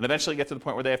rental, and eventually get to the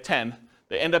point where they have 10.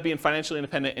 They end up being financially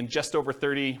independent in just over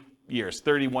 30 years,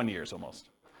 31 years almost.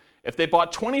 If they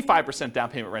bought 25% down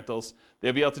payment rentals,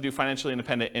 they'll be able to do financially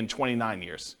independent in 29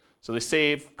 years. So they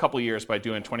save a couple years by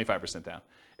doing 25% down.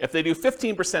 If they do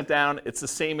 15% down, it's the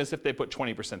same as if they put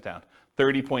 20% down,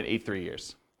 30.83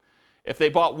 years. If they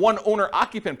bought one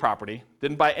owner-occupant property,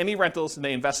 didn't buy any rentals, and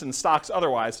they invested in stocks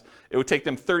otherwise, it would take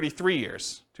them 33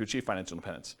 years to achieve financial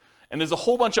independence. And there's a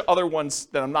whole bunch of other ones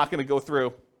that I'm not going to go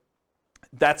through.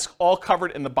 That's all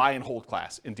covered in the buy and hold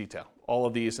class in detail, all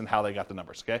of these and how they got the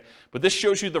numbers, okay? But this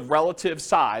shows you the relative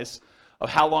size of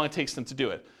how long it takes them to do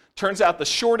it. Turns out the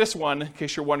shortest one, in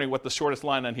case you're wondering what the shortest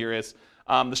line on here is,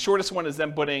 the shortest one is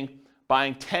them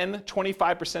buying 10,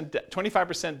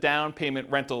 25% down payment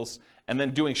rentals and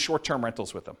then doing short-term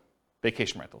rentals with them,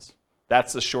 vacation rentals.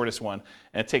 That's the shortest one,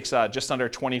 and it takes just under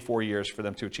 24 years for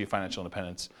them to achieve financial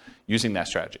independence using that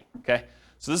strategy, okay?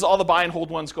 So this is all the buy and hold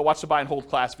ones. Go watch the buy and hold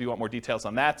class if you want more details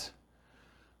on that.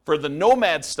 For the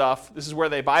nomad stuff, this is where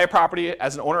they buy a property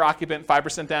as an owner-occupant,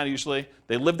 5% down usually.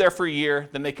 They live there for a year,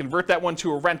 then they convert that one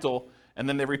to a rental, and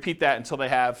then they repeat that until they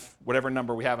have whatever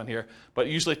number we have on here, but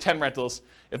usually 10 rentals.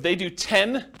 If they do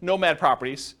 10 nomad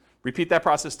properties, repeat that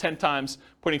process 10 times,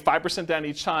 putting 5% down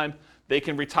each time, they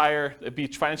can retire, be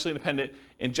financially independent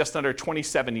in just under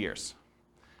 27 years.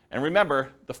 And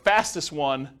remember, the fastest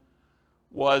one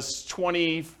was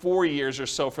 24 years or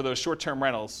so for those short-term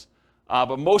rentals,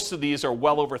 but most of these are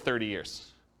well over 30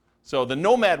 years. So the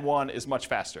nomad one is much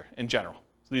faster in general.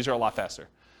 So these are a lot faster.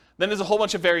 Then there's a whole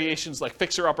bunch of variations like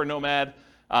fixer-upper nomad,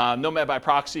 nomad by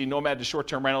proxy, nomad to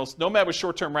short-term rentals. Nomad with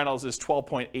short-term rentals is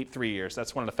 12.83 years.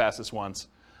 That's one of the fastest ones.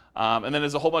 And then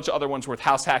there's a whole bunch of other ones with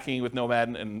house hacking with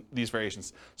nomad and these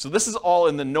variations. So this is all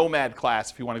in the nomad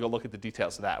class if you want to go look at the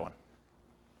details of that one.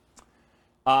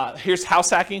 Here's house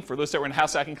hacking for those that were in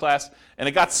house hacking class. And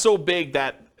it got so big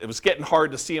that it was getting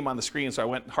hard to see them on the screen, so I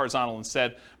went horizontal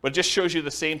instead. But it just shows you the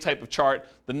same type of chart,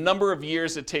 the number of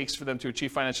years it takes for them to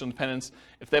achieve financial independence.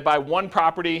 If they buy one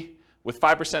property with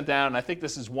 5% down, and I think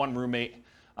this is one roommate,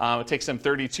 it takes them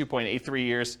 32.83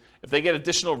 years. If they get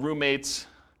additional roommates,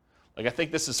 like I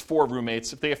think this is 4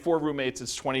 roommates. If they have 4 roommates,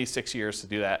 it's 26 years to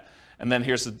do that. And then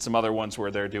here's some other ones where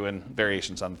they're doing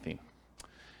variations on the theme.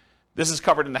 This is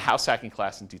covered in the house hacking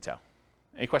class in detail.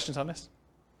 Any questions on this?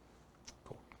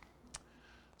 Cool.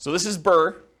 So this is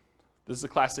BRRRR. This is a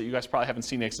class that you guys probably haven't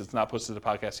seen yet because it's not posted to the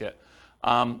podcast yet.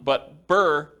 But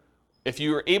BRRRR, if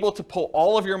you are able to pull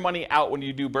all of your money out when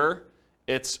you do BRRRR,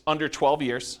 it's under 12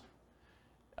 years.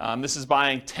 This is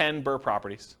buying 10 BRRRR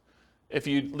properties. If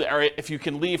you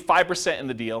can leave 5% in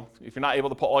the deal, if you're not able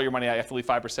to pull all your money out, you have to leave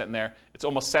 5% in there. It's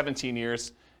almost 17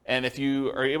 years. And if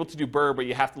you are able to do BRRRR, but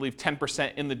you have to leave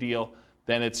 10% in the deal,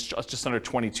 then it's just under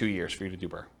 22 years for you to do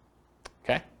BRRRR.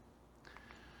 Okay?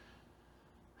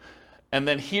 And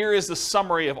then here is the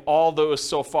summary of all those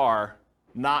so far,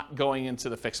 not going into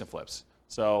the fix and flips.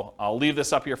 So I'll leave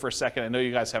this up here for a second. I know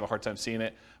you guys have a hard time seeing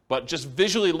it, but just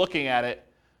visually looking at it,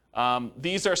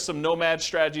 these are some nomad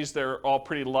strategies. They're all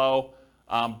pretty low.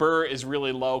 BRRRR is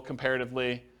really low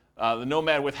comparatively. The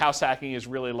nomad with house hacking is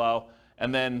really low.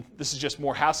 And then this is just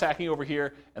more house hacking over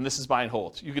here, and this is buy and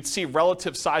hold. You could see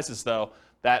relative sizes, though,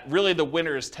 that really the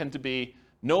winners tend to be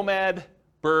nomad,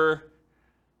 BRRRR,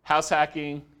 house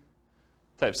hacking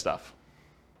type stuff.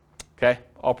 Okay,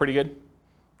 all pretty good?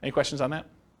 Any questions on that?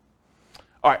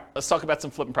 All right, let's talk about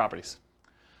some flipping properties.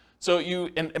 So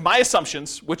in my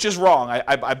assumptions, which is wrong,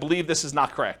 I believe this is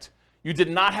not correct, you did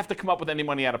not have to come up with any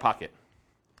money out of pocket.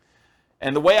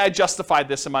 And the way I justified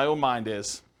this in my own mind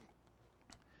is,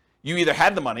 you either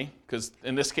had the money, because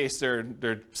in this case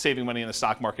they're saving money in the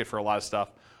stock market for a lot of stuff,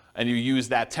 and you use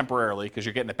that temporarily because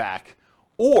you're getting it back,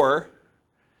 or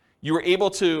you were able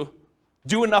to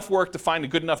do enough work to find a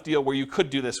good enough deal where you could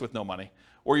do this with no money,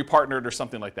 or you partnered or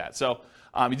something like that. So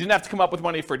you didn't have to come up with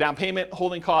money for down payment,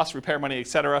 holding costs, repair money,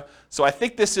 etc. So I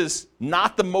think this is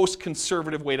not the most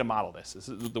conservative way to model this. This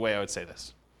is the way I would say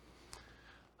this.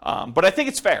 But I think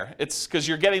it's fair. It's because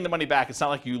you're getting the money back. It's not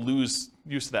like you lose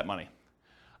use of that money.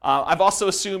 I've also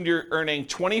assumed you're earning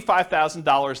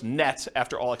 $25,000 net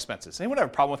after all expenses. Anyone have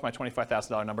a problem with my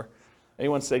 $25,000 number?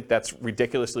 Anyone think that's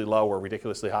ridiculously low or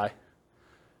ridiculously high?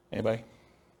 Anybody?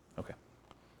 Okay.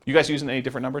 You guys using any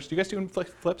different numbers? Do you guys do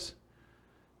flips?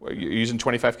 You're using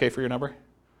 25K for your number?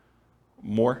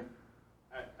 More?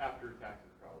 After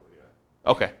taxes, probably,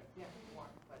 yeah. Okay. Yeah, more,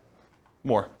 but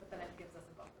More. then it gives us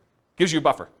a buffer. Gives you a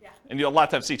buffer. Yeah. And you'll a lot of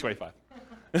times see 25.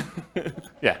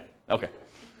 Yeah, okay.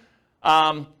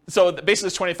 So basically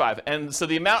it's 25. And so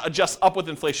the amount adjusts up with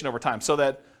inflation over time. So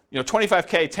that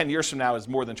 25K 10 years from now is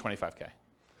more than 25K.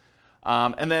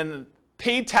 And then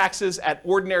paid taxes at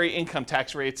ordinary income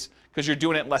tax rates because you're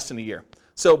doing it in less than a year.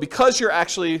 So because you're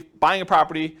actually buying a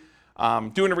property,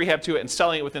 doing a rehab to it, and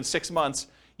selling it within 6 months,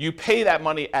 you pay that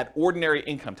money at ordinary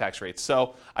income tax rates.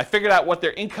 So I figured out what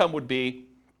their income would be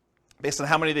based on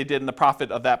how many they did in the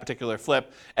profit of that particular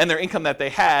flip and their income that they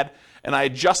had, and I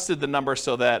adjusted the number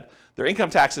so that their income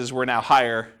taxes were now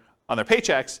higher on their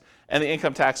paychecks, and the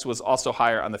income tax was also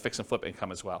higher on the fix and flip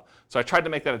income as well. So I tried to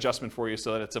make that adjustment for you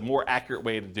so that it's a more accurate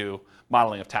way to do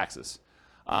modeling of taxes.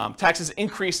 Taxes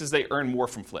increase as they earn more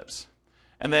from flips.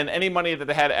 And then any money that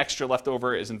they had extra left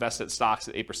over is invested in stocks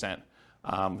at 8%.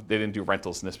 They didn't do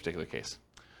rentals in this particular case.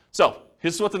 So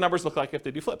here's what the numbers look like if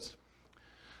they do flips.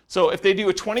 So if they do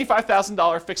a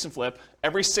 $25,000 fix and flip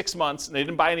every 6 months, and they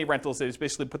didn't buy any rentals, they just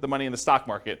basically put the money in the stock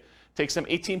market, it takes them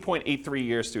 18.83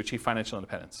 years to achieve financial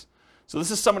independence. So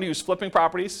this is somebody who's flipping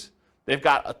properties. They've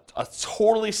got a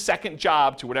totally second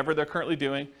job to whatever they're currently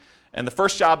doing. And the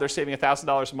first job, they're saving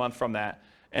 $1,000 a month from that.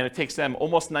 And it takes them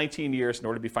almost 19 years in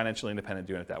order to be financially independent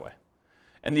doing it that way.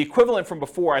 And the equivalent from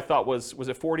before, I thought, was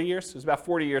it 40 years? It was about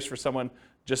 40 years for someone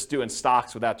just doing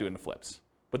stocks without doing the flips.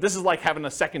 But this is like having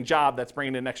a second job that's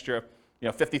bringing in an extra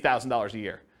 $50,000 a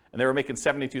year. And they were making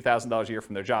 $72,000 a year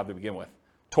from their job to begin with,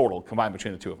 total, combined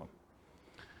between the two of them.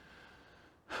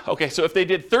 Okay, so if they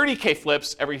did 30K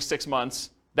flips every 6 months,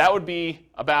 that would be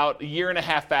about a year and a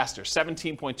half faster,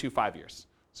 17.25 years.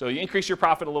 So you increase your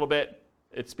profit a little bit,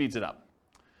 it speeds it up.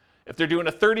 If they're doing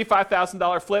a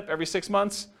 $35,000 flip every 6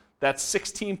 months, that's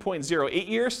 16.08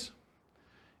 years.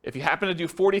 If you happen to do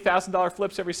 $40,000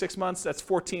 flips every 6 months, that's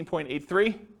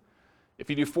 14.83. If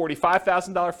you do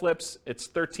 $45,000 flips, it's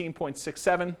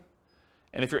 13.67.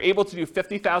 And if you're able to do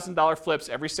 $50,000 flips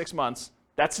every 6 months,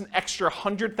 that's an extra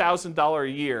 $100,000 a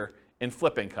year in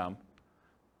flip income.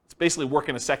 It's basically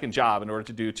working a second job in order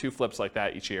to do 2 flips like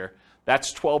that each year.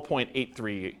 That's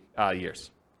 12.83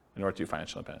 years in order to do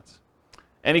financial independence.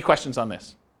 Any questions on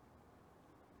this?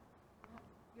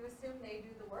 You assume they do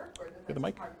the work, or the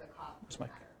mic? part of the cost? Where's the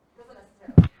mic? It doesn't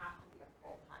necessarily have to be a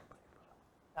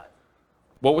full-time.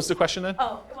 What was the question then?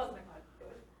 Oh, it wasn't a question.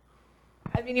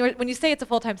 I mean, when you say it's a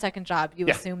full-time second job, you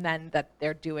Yeah. assume then that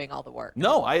they're doing all the work.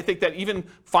 No, I think that even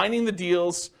finding the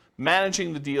deals,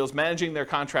 managing their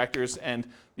contractors, and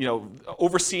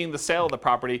overseeing the sale of the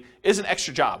property is an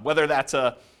extra job. Whether that's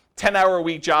a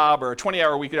 10-hour-a-week job or a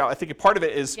 20-hour-a-week job, I think a part of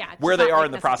it is where they are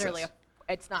in the process.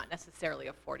 It's not necessarily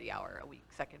a 40-hour-a-week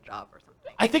second job or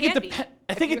something. I think can it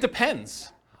be, it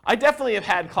depends. I definitely have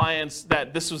had clients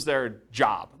that this was their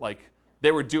job, like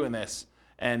they were doing this,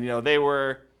 and they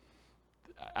were,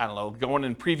 I don't know, going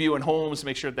and previewing homes to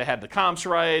make sure that they had the comps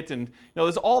right, and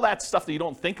there's all that stuff that you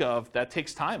don't think of that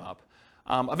takes time up.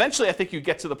 Eventually, I think you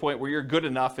get to the point where you're good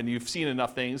enough and you've seen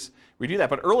enough things where you do that.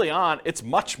 But early on, it's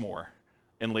much more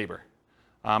in labor.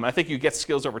 I think you get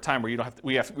skills over time where you don't have to,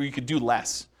 where you could do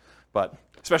less. But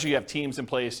especially you have teams in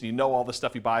place and you know all the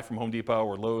stuff you buy from Home Depot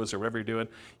or Lowe's or whatever you're doing,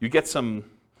 you get some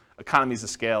economies of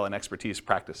scale and expertise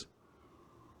practice.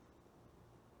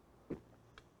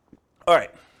 All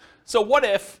right. So what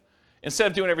if instead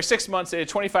of doing every 6 months, they did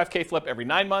a 25K flip every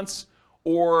 9 months,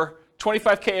 or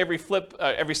 25K every flip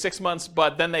every 6 months,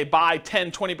 but then they buy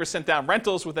 10, 20% down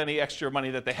rentals with any extra money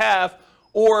that they have,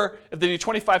 Or if they do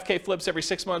 25K flips every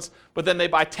 6 months, but then they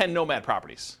buy 10 Nomad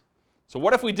properties. So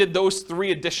what if we did those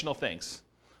 3 additional things?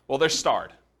 Well, they're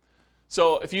starred.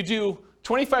 So if you do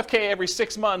 25K every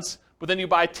 6 months, but then you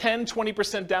buy 10,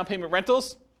 20% down payment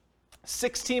rentals,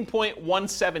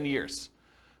 16.17 years.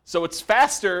 So it's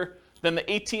faster than the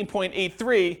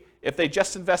 18.83 if they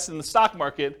just invested in the stock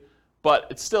market, but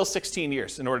it's still 16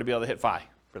 years in order to be able to hit FI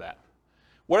for that.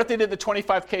 What if they did the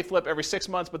 25K flip every 6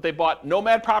 months, but they bought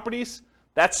Nomad properties?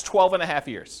 That's 12.5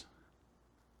 years.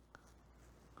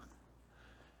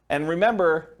 And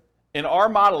remember, in our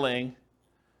modeling,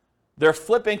 their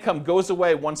flip income goes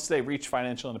away once they reach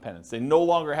financial independence. They no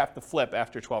longer have to flip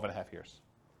after 12.5 years.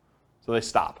 So they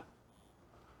stop.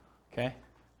 Okay?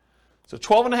 So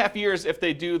 12.5 years if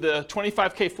they do the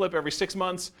 25K flip every 6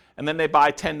 months, and then they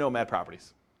buy 10 Nomad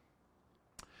properties.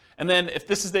 And then if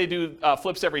this is they do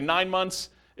flips every 9 months,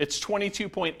 it's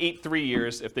 22.83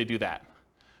 years if they do that.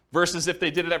 Versus if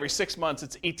they did it every 6 months,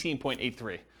 it's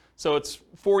 18.83. So it's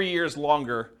 4 years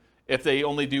longer if they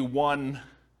only do one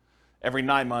every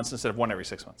 9 months instead of one every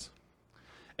 6 months.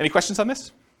 Any questions on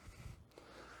this?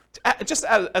 Just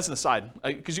as an aside,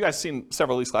 because you guys have seen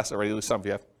several of these classes already, at least some of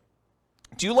you have.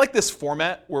 Do you like this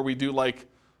format where we do like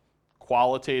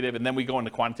qualitative and then we go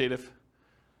into quantitative?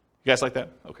 You guys like that?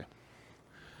 Okay.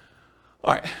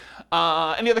 All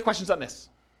right. Any other questions on this?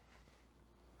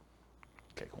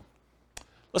 Okay, cool.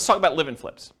 Let's talk about live-in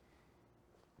flips.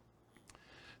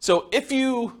 So if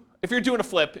you're doing a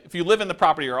flip, if you live in the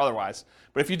property or otherwise,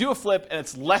 but if you do a flip and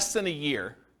it's less than a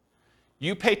year,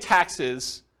 you pay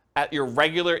taxes at your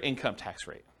regular income tax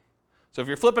rate. So if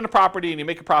you're flipping a property and you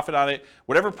make a profit on it,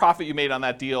 whatever profit you made on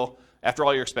that deal after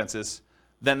all your expenses,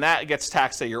 then that gets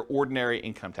taxed at your ordinary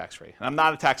income tax rate. And I'm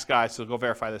not a tax guy, so go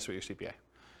verify this with your CPA.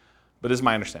 But this is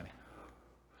my understanding.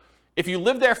 If you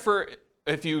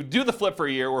do the flip for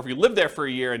a year, or if you live there for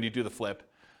a year and you do the flip,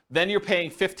 then you're paying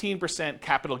 15%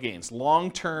 capital gains,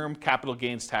 long-term capital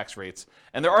gains tax rates.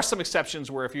 And there are some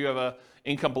exceptions where if you have an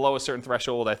income below a certain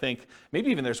threshold, I think, maybe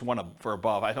even there's one for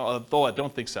above, I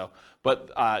don't think so.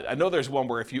 But I know there's one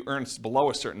where if you earn below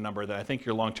a certain number, then I think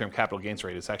your long-term capital gains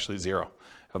rate is actually 0,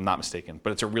 if I'm not mistaken.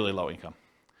 But it's a really low income.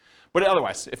 But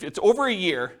otherwise, if it's over a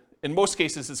year, in most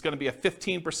cases, it's going to be a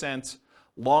 15%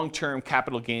 long-term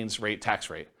capital gains rate tax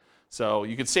rate. So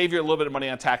you could save you a little bit of money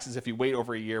on taxes if you wait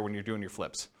over a year when you're doing your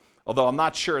flips. Although I'm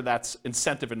not sure that's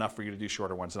incentive enough for you to do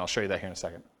shorter ones, and I'll show you that here in a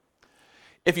second.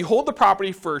 If you hold the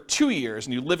property for 2 years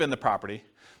and you live in the property,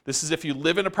 this is if you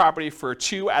live in a property for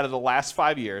 2 out of the last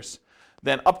 5 years,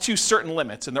 then up to certain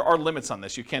limits, and there are limits on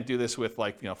this. You can't do this with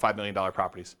 $5 million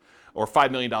properties or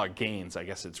 $5 million gains. I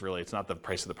guess it's not the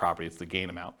price of the property, it's the gain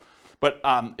amount. But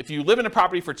if you live in a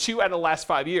property for 2 out of the last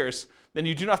 5 years, then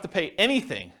you do not have to pay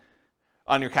anything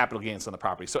on your capital gains on the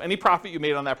property. So any profit you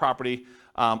made on that property,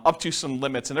 up to some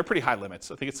limits, and they're pretty high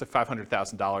limits. I think it's like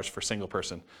 $500,000 for a single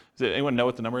person. Does anyone know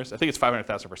what the number is? I think it's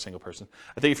 $500,000 for a single person.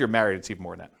 I think if you're married, it's even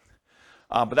more than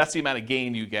that. But that's the amount of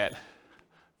gain you get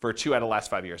for 2 out of the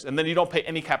last 5 years. And then you don't pay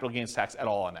any capital gains tax at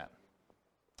all on that.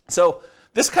 So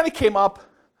this kind of came up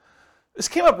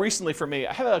recently for me.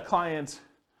 I had a client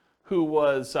who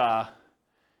was,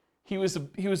 he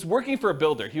was working for a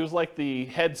builder. He was like the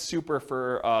head super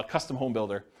for a custom home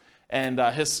builder. And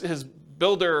his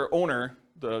builder owner,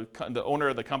 the owner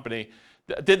of the company,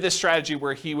 did this strategy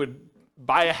where he would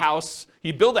buy a house,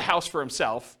 he'd build a house for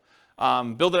himself,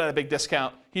 build it at a big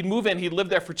discount. He'd move in, he'd live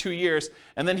there for 2 years,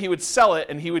 and then he would sell it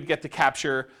and he would get to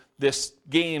capture this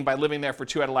gain by living there for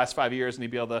 2 out of the last 5 years, and he'd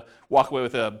be able to walk away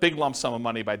with a big lump sum of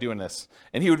money by doing this.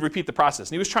 And he would repeat the process.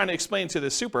 And he was trying to explain to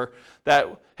this super that,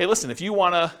 hey, listen, if you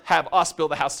want to have us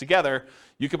build a house together,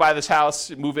 you could buy this house,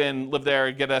 move in, live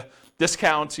there, get a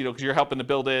discount, because you're helping to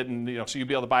build it, and so you'd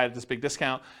be able to buy it at this big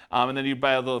discount, and then you'd be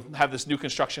able to have this new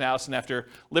construction house, and after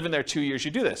living there 2 years,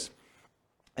 you do this.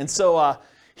 And so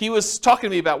he was talking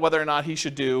to me about whether or not he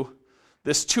should do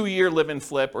this 2-year live-in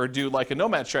flip or do like a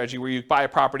Nomad strategy where you buy a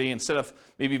property instead of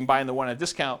maybe even buying the one at a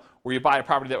discount, where you buy a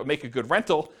property that would make a good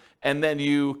rental and then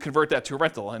you convert that to a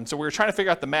rental. And so we were trying to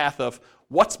figure out the math of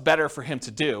what's better for him to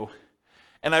do.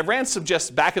 And I ran some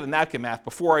just back of the napkin math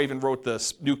before I even wrote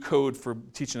this new code for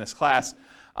teaching this class.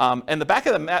 And the back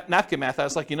of the napkin math, I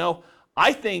was like,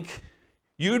 I think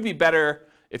you would be better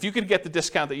if you could get the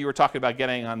discount that you were talking about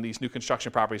getting on these new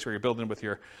construction properties where you're building with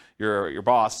your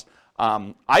boss.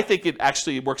 I think it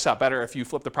actually works out better if you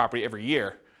flip the property every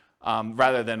year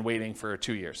rather than waiting for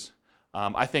 2 years.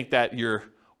 I think that you're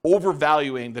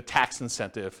overvaluing the tax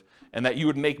incentive and that you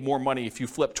would make more money if you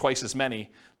flip twice as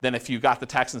many than if you got the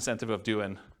tax incentive of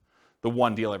doing the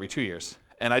one deal every 2 years.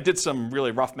 And I did some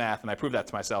really rough math and I proved that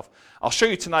to myself. I'll show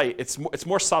you tonight, it's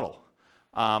more subtle.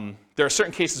 There are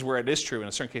certain cases where it is true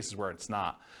and certain cases where it's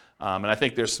not. And I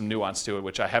think there's some nuance to it,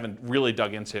 which I haven't really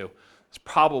dug into. It's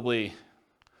probably,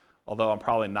 although I'm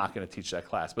probably not going to teach that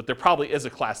class, but there probably is a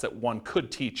class that one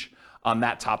could teach on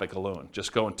that topic alone,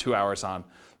 just going 2 hours on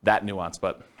that nuance,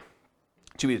 but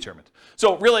to be determined.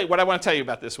 So really what I want to tell you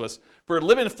about this was, for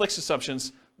live-in and flex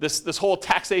assumptions, this whole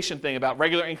taxation thing about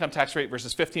regular income tax rate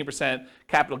versus 15%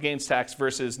 capital gains tax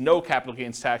versus no capital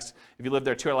gains tax if you lived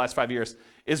there 2 of the last 5 years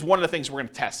is one of the things we're going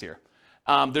to test here.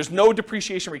 There's no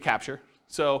depreciation recapture.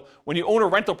 So when you own a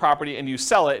rental property and you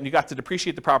sell it and you got to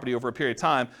depreciate the property over a period of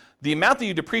time, the amount that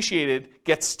you depreciated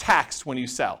gets taxed when you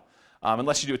sell,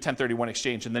 unless you do a 1031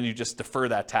 exchange and then you just defer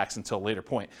that tax until a later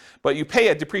point. But you pay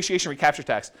a depreciation recapture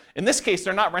tax. In this case,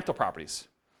 they're not rental properties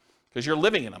because you're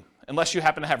living in them. Unless you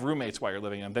happen to have roommates while you're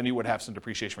living in them, then you would have some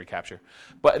depreciation recapture.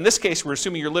 But in this case, we're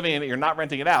assuming you're living in it, you're not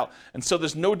renting it out, and so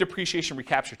there's no depreciation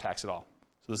recapture tax at all.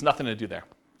 So there's nothing to do there.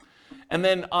 And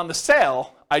then on the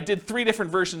sale, I did 3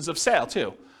 different versions of sale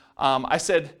too. I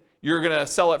said you're going to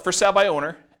sell it for sale by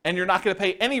owner, and you're not going to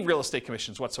pay any real estate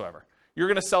commissions whatsoever. You're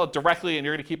going to sell it directly, and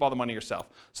you're going to keep all the money yourself.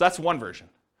 So that's one version.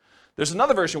 There's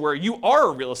another version where you are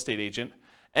a real estate agent,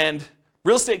 and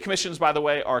real estate commissions, by the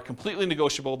way, are completely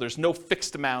negotiable. There's no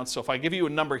fixed amount. So if I give you a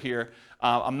number here,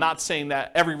 I'm not saying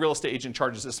that every real estate agent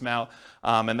charges this amount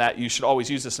and that you should always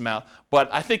use this amount. But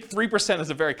I think 3% is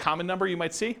a very common number you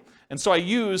might see. And so I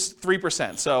use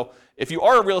 3%. So if you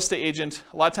are a real estate agent,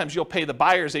 a lot of times you'll pay the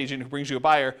buyer's agent who brings you a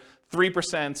buyer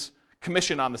 3%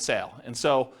 commission on the sale. And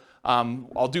so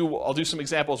I'll do some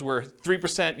examples where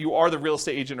 3% you are the real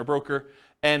estate agent or broker.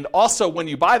 And also, when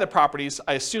you buy the properties,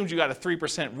 I assumed you got a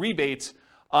 3% rebate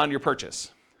on your purchase.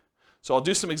 So I'll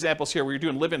do some examples here where you're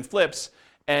doing live-in flips,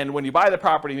 and when you buy the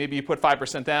property, maybe you put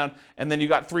 5% down, and then you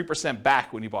got 3%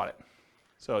 back when you bought it.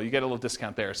 So you get a little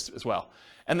discount there as well.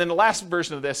 And then the last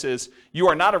version of this is you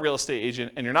are not a real estate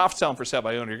agent, and you're not selling for sale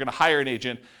by owner. You're going to hire an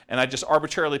agent, and I just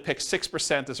arbitrarily picked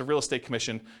 6% as a real estate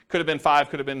commission. Could have been 5,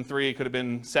 could have been 3, could have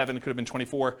been 7, could have been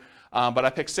 24. But I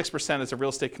picked 6% as a real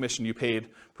estate commission you paid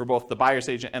for both the buyer's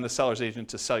agent and the seller's agent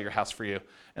to sell your house for you.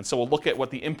 And so we'll look at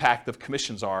what the impact of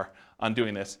commissions are on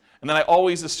doing this. And then I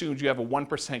always assumed you have a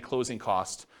 1% closing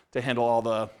cost to handle all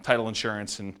the title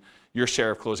insurance and your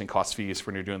share of closing cost fees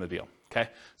when you're doing the deal. Okay?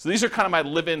 So these are kind of my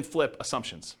live-in flip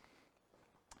assumptions.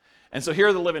 And so here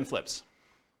are the live-in flips.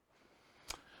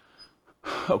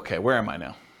 Okay, where am I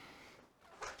now?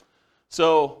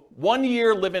 So 1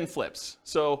 year live-in flips.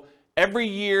 So every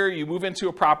year you move into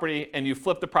a property and you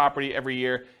flip the property every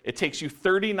year. It takes you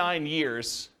 39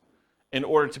 years in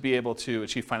order to be able to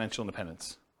achieve financial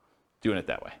independence, doing it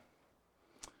that way.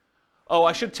 Oh,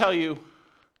 I should tell you,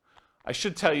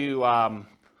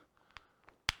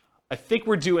 I think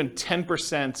we're doing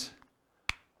 10%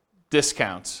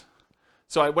 discounts.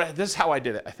 So this is how I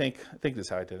did it. I think this is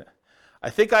how I did it. I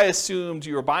think I assumed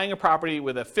you were buying a property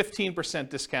with a 15%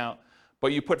 discount,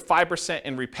 but you put 5%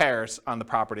 in repairs on the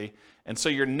property, and so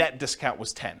your net discount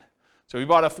was 10. So if you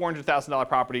bought a $400,000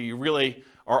 property, you really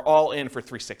are all in for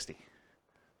 $360.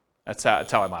 That's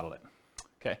how I modeled it.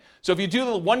 Okay. So if you do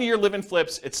the 1 year live-in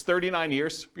flips, it's 39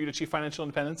 years for you to achieve financial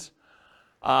independence.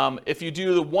 If you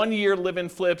do the 1 year live-in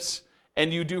flips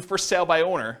and you do for sale by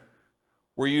owner,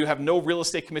 where you have no real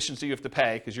estate commissions that you have to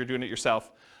pay because you're doing it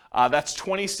yourself, that's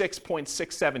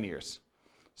 26.67 years.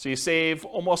 So you save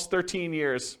almost 13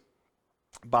 years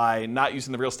by not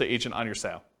using the real estate agent on your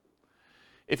sale.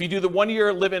 If you do the 1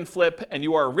 year live-in flip and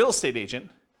you are a real estate agent,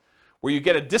 where you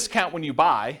get a discount when you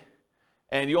buy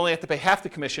and you only have to pay half the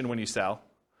commission when you sell,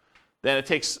 then it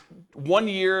takes 1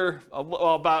 year,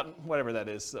 about whatever that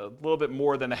is, a little bit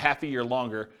more than a half a year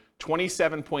longer,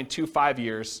 27.25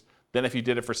 years than if you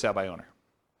did it for sale by owner.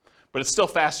 But it's still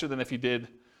faster than if you did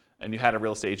and you had a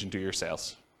real estate agent do your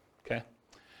sales. Okay?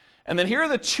 And then here are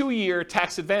the 2 year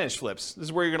tax advantage flips. This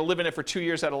is where you're going to live in it for 2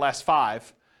 years out of the last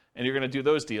 5, and you're going to do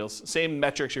those deals. Same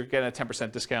metrics, you're getting a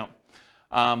 10% discount.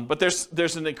 But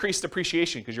there's an increased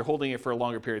depreciation because you're holding it for a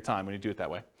longer period of time when you do it that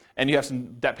way. And you have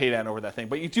some debt pay down over that thing.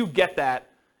 But you do get that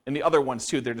in the other ones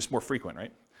too. They're just more frequent,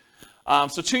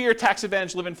 right? So 2 year tax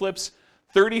advantage live-in flips,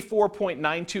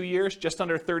 34.92 years, just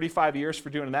under 35 years for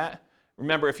doing that.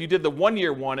 Remember, if you did the 1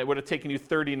 year one, it would have taken you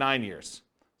 39 years.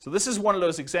 So this is one of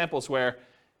those examples where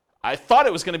I thought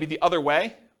it was going to be the other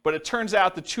way, but it turns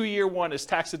out the 2 year one is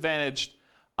tax advantaged.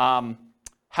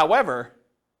 However,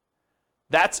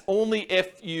 that's only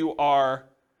if you are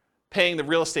paying the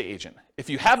real estate agent. If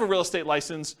you have a real estate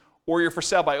license or you're for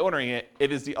sale by owning it,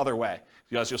 it is the other way,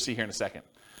 as you'll see here in a second.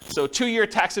 So 2 year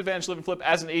tax advantage live and flip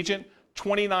as an agent,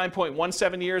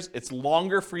 29.17 years. It's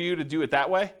longer for you to do it that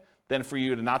way than for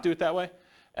you to not do it that way.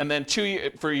 and then 2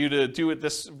 year for you to do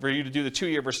the 2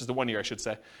 year versus the 1 year, I should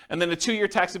say. And then the 2 year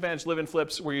tax advantage live-in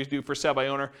flips where you do for sale by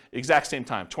owner, exact same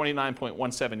time,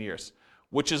 29.17 years,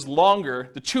 which is longer.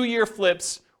 The 2 year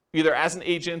flips, either as an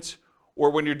agent or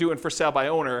when you're doing for sale by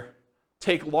owner,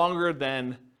 take longer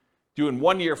than doing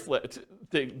 1 year flips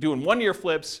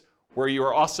where you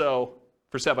are also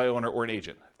for sale by owner or an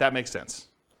agent. If that makes sense.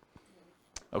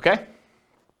 Okay?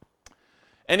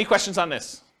 Any questions on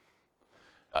this?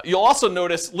 You'll also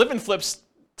notice live-in flips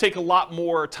take a lot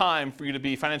more time for you to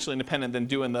be financially independent than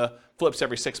doing the flips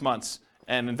every 6 months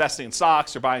and investing in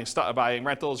stocks or buying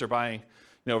rentals or buying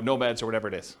nomads or whatever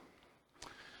it is.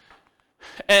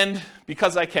 And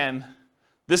because I can,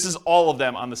 this is all of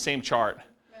them on the same chart.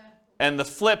 And the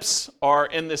flips are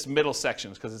in this middle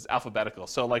section because it's alphabetical.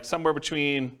 So like somewhere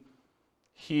between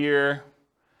here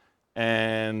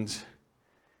and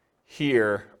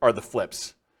here are the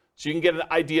flips. So you can get an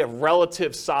idea of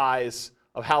relative size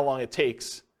of how long it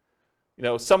takes.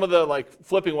 Some of the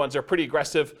flipping ones are pretty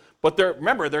aggressive, but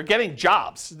remember, they're getting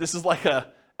jobs. This is like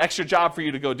a extra job for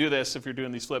you to go do this if you're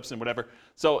doing these flips and whatever.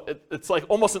 So it's like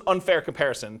almost an unfair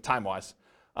comparison time-wise.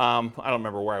 I don't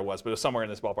remember where I was, but it was somewhere in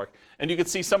this ballpark. And you can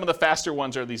see some of the faster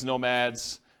ones are these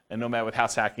nomads and nomad with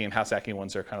house hacking, and house hacking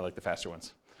ones are kind of like the faster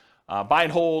ones. Buy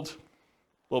and hold,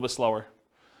 a little bit slower.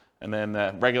 And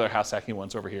then regular house hacking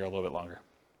ones over here a little bit longer.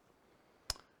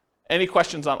 Any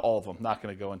questions on all of them? Not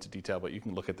going to go into detail, but you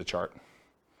can look at the chart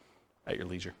at your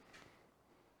leisure.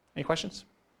 Any questions?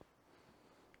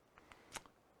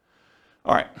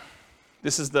 All right.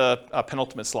 This is the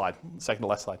penultimate slide, second to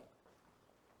last slide.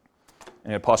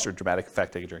 And pause for dramatic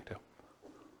effect. Take a drink too.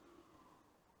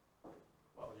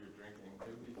 While you're drinking, it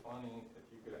would be funny if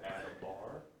you could add a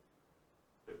bar.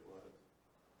 It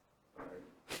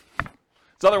would.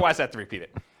 So otherwise, I have to repeat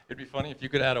it. It'd be funny if you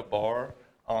could add a bar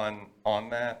on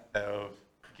that of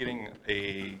getting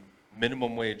a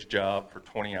minimum wage job for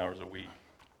 20 hours a week.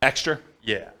 Extra?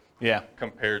 Yeah. Yeah.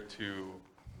 Compared to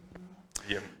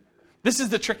the... This is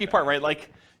the tricky part, right?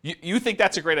 Like, you think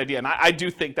that's a great idea, and I do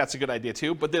think that's a good idea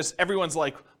too, but everyone's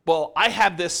like, well, I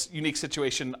have this unique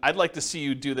situation. I'd like to see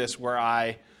you do this where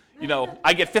I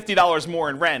get $50 more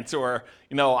in rent, or,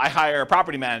 I hire a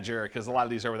property manager, because a lot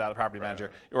of these are without a property manager,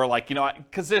 or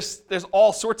because there's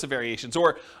all sorts of variations,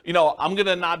 or, I'm going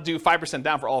to not do 5%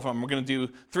 down for all of them. We're going to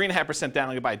do 3.5% down. I'm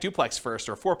going to buy a duplex first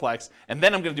or a fourplex, and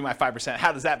then I'm going to do my 5%.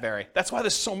 How does that vary? That's why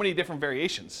there's so many different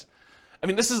variations. I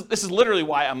mean, this is literally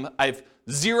why I've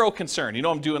zero concern.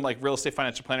 I'm doing like Real Estate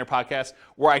Financial Planner podcast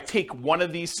where I take one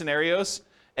of these scenarios,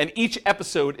 and each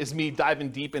episode is me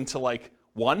diving deep into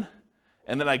one.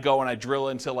 And then I go and I drill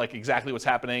into exactly what's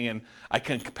happening, and I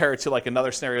can compare it to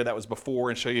another scenario that was before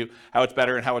and show you how it's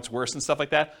better and how it's worse and stuff like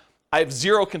that. I have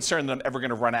zero concern that I'm ever going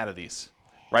to run out of these,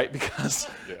 right? Because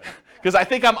I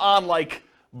think I'm on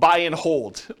buy and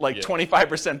hold,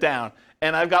 25% down.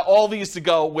 And I've got all these to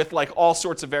go with all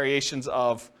sorts of variations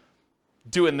of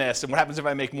doing this. And what happens if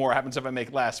I make more? What happens if I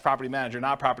make less? Property manager,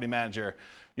 not property manager.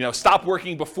 Stop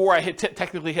working before I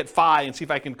technically hit FI and see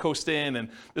if I can coast in. And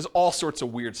there's all sorts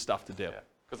of weird stuff to do. Yeah.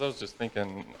 Because I was just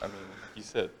thinking, you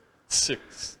said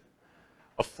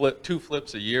two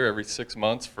flips a year every 6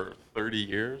 months for 30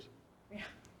 years. Yeah.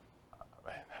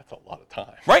 Man, that's a lot of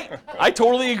time. Right? I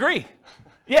totally agree.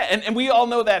 Yeah, and we all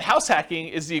know that house hacking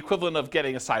is the equivalent of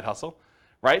getting a side hustle,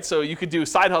 right? So you could do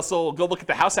side hustle, go look at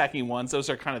the house hacking ones. Those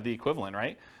are kind of the equivalent,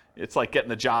 right? It's like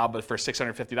getting a job for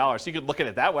 $650. You could look at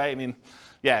it that way.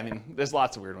 There's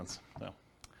lots of weird ones. So.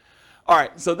 All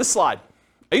right, so this slide.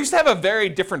 I used to have a very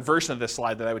different version of this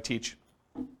slide that I would teach.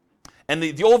 And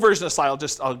the old version of the slide,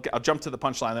 I'll jump to the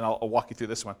punchline, then I'll walk you through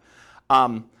this one.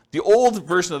 The old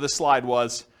version of this slide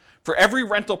was, for every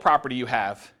rental property you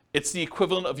have, it's the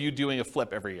equivalent of you doing a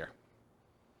flip every year.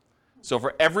 So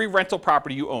for every rental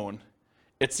property you own,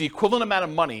 it's the equivalent amount of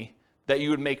money that you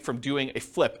would make from doing a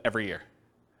flip every year.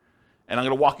 And I'm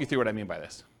going to walk you through what I mean by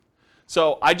this.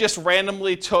 So I just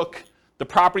randomly took the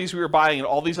properties we were buying in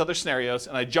all these other scenarios,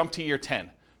 and I jumped to year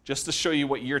 10, just to show you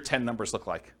what year 10 numbers look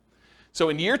like. So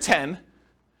in year 10,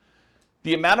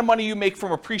 the amount of money you make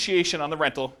from appreciation on the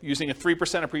rental, using a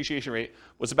 3% appreciation rate,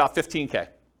 was about $15K.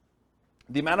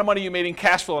 The amount of money you made in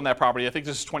cash flow on that property, I think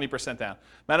this is 20% down.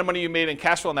 The amount of money you made in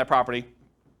cash flow on that property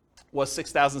was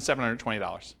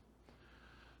 $6,720.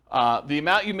 The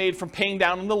amount you made from paying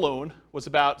down on the loan was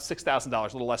about $6,000, a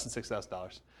little less than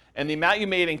 $6,000. And the amount you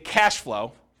made in cash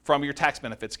flow from your tax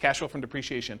benefits, cash flow from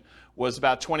depreciation, was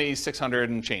about $2,600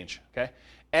 and change. Okay?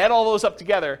 Add all those up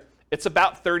together, it's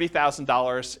about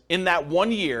 $30,000 in that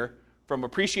 1 year from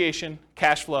appreciation,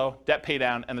 cash flow, debt pay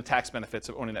down, and the tax benefits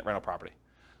of owning that rental property.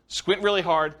 Squint really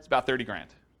hard, it's about 30 grand.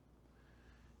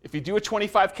 If you do a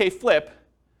 25K flip,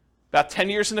 About 10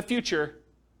 years in the future,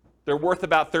 they're worth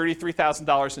about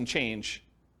 $33,000 in change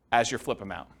as your flip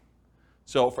amount.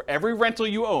 So for every rental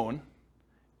you own,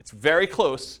 it's very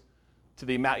close to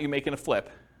the amount you make in a flip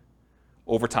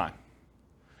over time.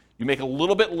 You make a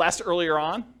little bit less earlier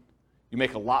on, you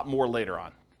make a lot more later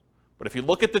on. But if you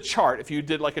look at the chart, if you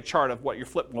did like a chart of what your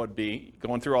flip would be,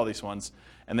 going through all these ones,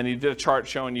 and then you did a chart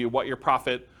showing you what your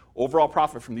profit, overall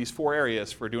profit from these 4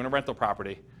 areas for doing a rental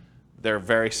property, they're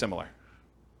very similar.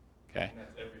 Okay? And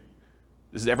that's every year.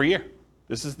 This is every year.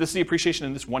 This is the appreciation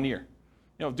in this 1 year.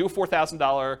 You know, do a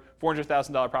 $4,000,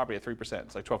 $400,000 property at 3%.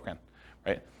 It's like 12 grand,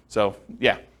 right? So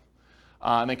yeah.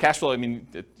 And then cash flow, I mean,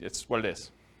 it's what it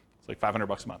is. It's like $500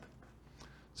 a month.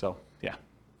 So yeah.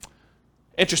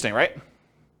 Interesting, right?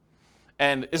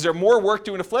 And is there more work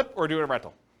doing a flip or doing a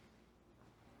rental?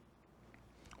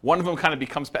 One of them kind of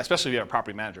becomes, especially if you have a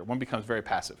property manager, one becomes very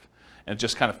passive and it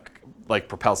just kind of like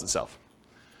propels itself.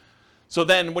 So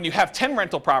then when you have 10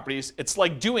 rental properties, it's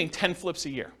like doing 10 flips a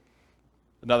year.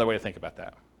 Another way to think about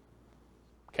that.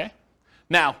 Okay?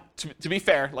 Now, to be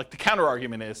fair, like the counter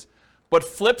argument is, but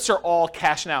flips are all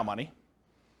cash now money.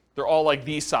 They're all like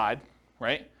the side,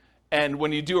 right? And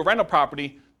when you do a rental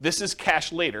property, this is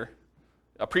cash later.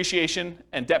 Appreciation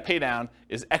and debt pay down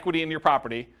is equity in your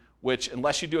property, which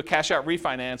unless you do a cash out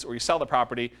refinance or you sell the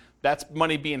property, that's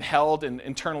money being held and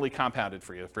internally compounded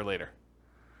for you for later.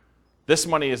 This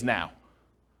money is now.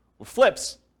 With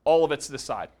flips, all of it's this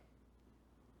side.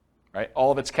 Right?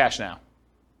 All of it's cash now.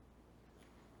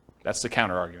 That's the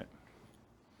counter argument.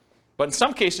 But in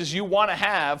some cases, you want to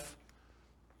have,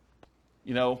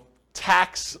 you know,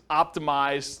 tax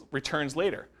optimized returns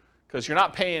later, because you're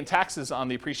not paying taxes on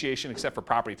the appreciation except for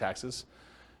property taxes,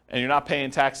 and you're not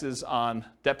paying taxes on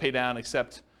debt pay down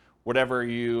except whatever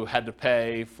you had to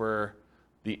pay for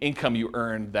the income you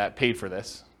earned that paid for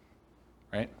this,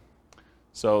 right?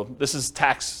 So this is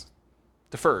tax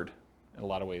deferred in a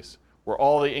lot of ways, where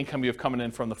all the income you have coming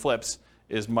in from the flips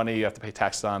is money you have to pay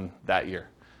taxes on that year,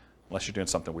 unless you're doing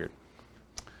something weird,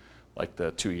 like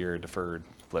the 2-year deferred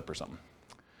flip or something.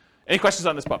 Any questions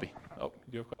on this puppy? Oh,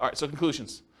 you have all right, so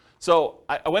conclusions. So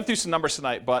I went through some numbers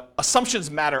tonight, but assumptions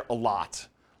matter a lot.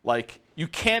 Like, you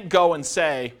can't go and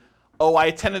say, oh, I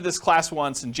attended this class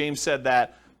once and James said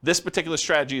that this particular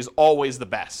strategy is always the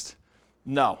best.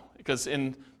 No, because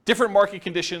in different market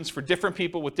conditions for different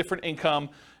people with different income,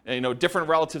 you know, different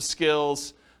relative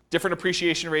skills, different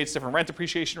appreciation rates, different rent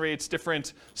appreciation rates,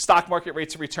 different stock market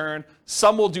rates of return.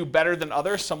 Some will do better than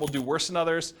others, some will do worse than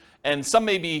others, and some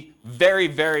may be very,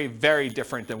 very, very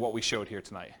different than what we showed here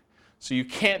tonight. So you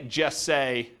can't just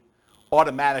say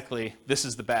automatically, this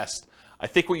is the best. I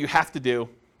think what you have to do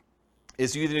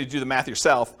is you either need to do the math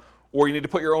yourself, or you need to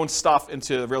put your own stuff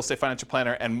into the Real Estate Financial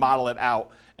Planner and model it out,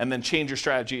 and then change your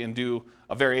strategy and do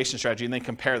a variation strategy, and then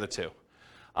compare the two.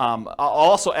 I'll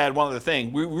also add one other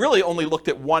thing. We really only looked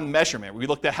at one measurement. We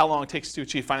looked at how long it takes to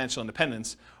achieve financial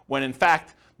independence, when in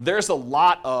fact, there's a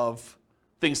lot of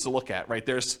things to look at, right?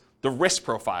 There's the risk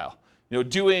profile. You know,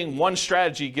 doing one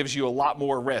strategy gives you a lot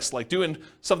more risk. Like doing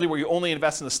something where you only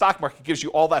invest in the stock market gives you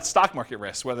all that stock market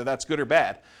risk, whether that's good or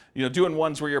bad. You know, doing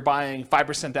ones where you're buying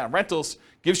 5% down rentals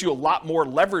gives you a lot more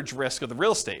leverage risk of the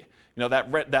real estate. You know,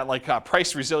 that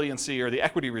price resiliency or the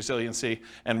equity resiliency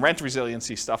and rent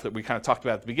resiliency stuff that we kind of talked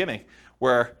about at the beginning,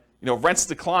 where, you know, rents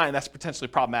decline, that's potentially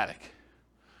problematic.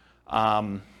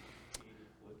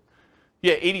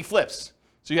 80 flips.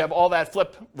 So you have all that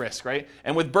flip risk, right?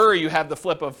 And with BRRRR, you have the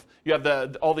flip of, you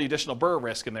have all the additional BRRRR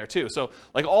risk in there too. So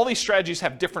like all these strategies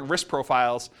have different risk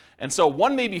profiles. And so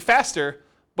one may be faster,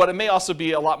 but it may also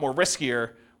be a lot more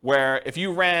riskier, where if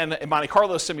you ran a Monte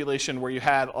Carlo simulation where you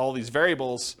had all these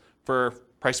variables for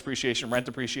price appreciation, rent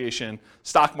appreciation,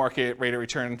 stock market rate of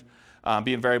return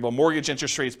being variable, mortgage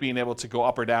interest rates being able to go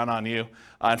up or down on you,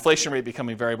 inflation rate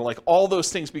becoming variable, like all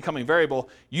those things becoming variable,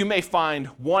 you may find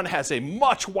one has a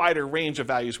much wider range of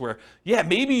values where, yeah,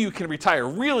 maybe you can retire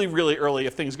really, really early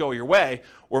if things go your way,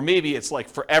 or maybe it's like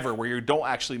forever where you don't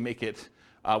actually make it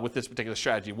with this particular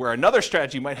strategy, where another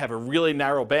strategy might have a really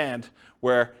narrow band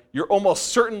where you're almost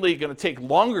certainly going to take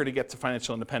longer to get to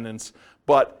financial independence,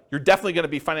 but you're definitely going to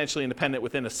be financially independent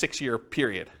within a 6-year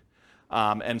period.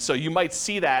 And so you might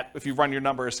see that if you run your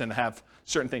numbers and have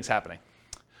certain things happening.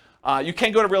 You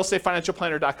can go to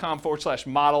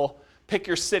realestatefinancialplanner.com/model, pick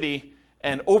your city,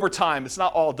 and over time, it's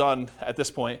not all done at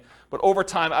this point, but over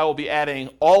time I will be adding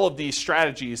all of these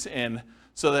strategies in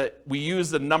so that we use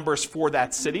the numbers for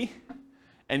that city,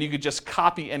 and you could just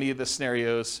copy any of the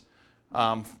scenarios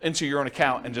into your own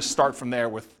account and just start from there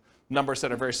with numbers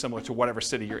that are very similar to whatever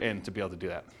city you're in to be able to do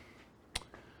that.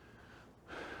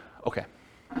 Okay.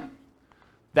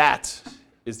 That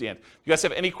is the end. If you guys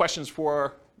have any questions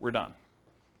for we're done.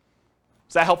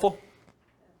 Is that helpful?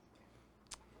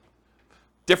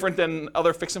 Different than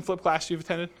other fix and flip classes you've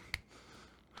attended,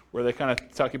 where they kind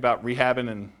of talk about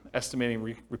rehabbing and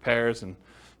estimating repairs and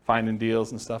finding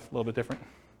deals and stuff, a little bit different?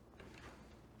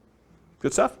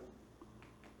 Good stuff?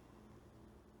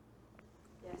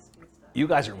 Yes, good stuff. You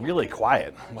guys are really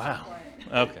quiet. Wow.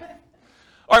 Okay.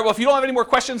 All right, well, if you don't have any more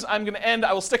questions, I'm going to end.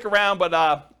 I will stick around, but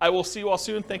I will see you all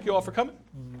soon. Thank you all for coming.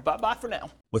 Bye-bye for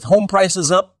now. With home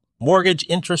prices up, mortgage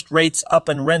interest rates up,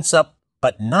 and rents up,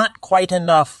 but not quite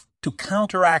enough to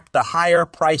counteract the higher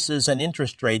prices and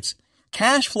interest rates,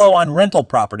 cash flow on rental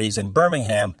properties in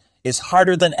Birmingham is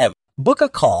harder than ever. Book a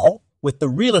call with the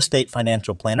Real Estate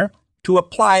Financial Planner to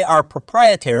apply our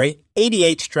proprietary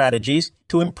 88 strategies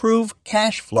to improve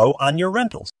cash flow on your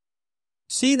rentals.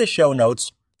 See the show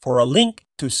notes for a link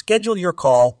to schedule your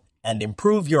call and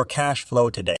improve your cash flow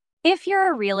today. If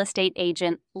you're a real estate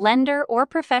agent, lender, or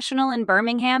professional in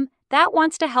Birmingham that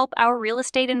wants to help our real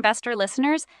estate investor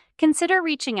listeners, consider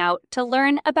reaching out to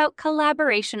learn about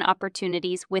collaboration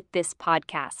opportunities with this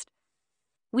podcast.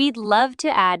 We'd love to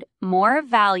add more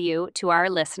value to our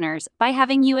listeners by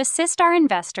having you assist our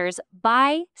investors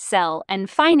buy, sell, and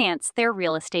finance their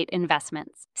real estate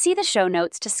investments. See the show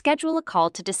notes to schedule a call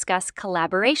to discuss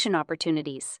collaboration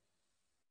opportunities.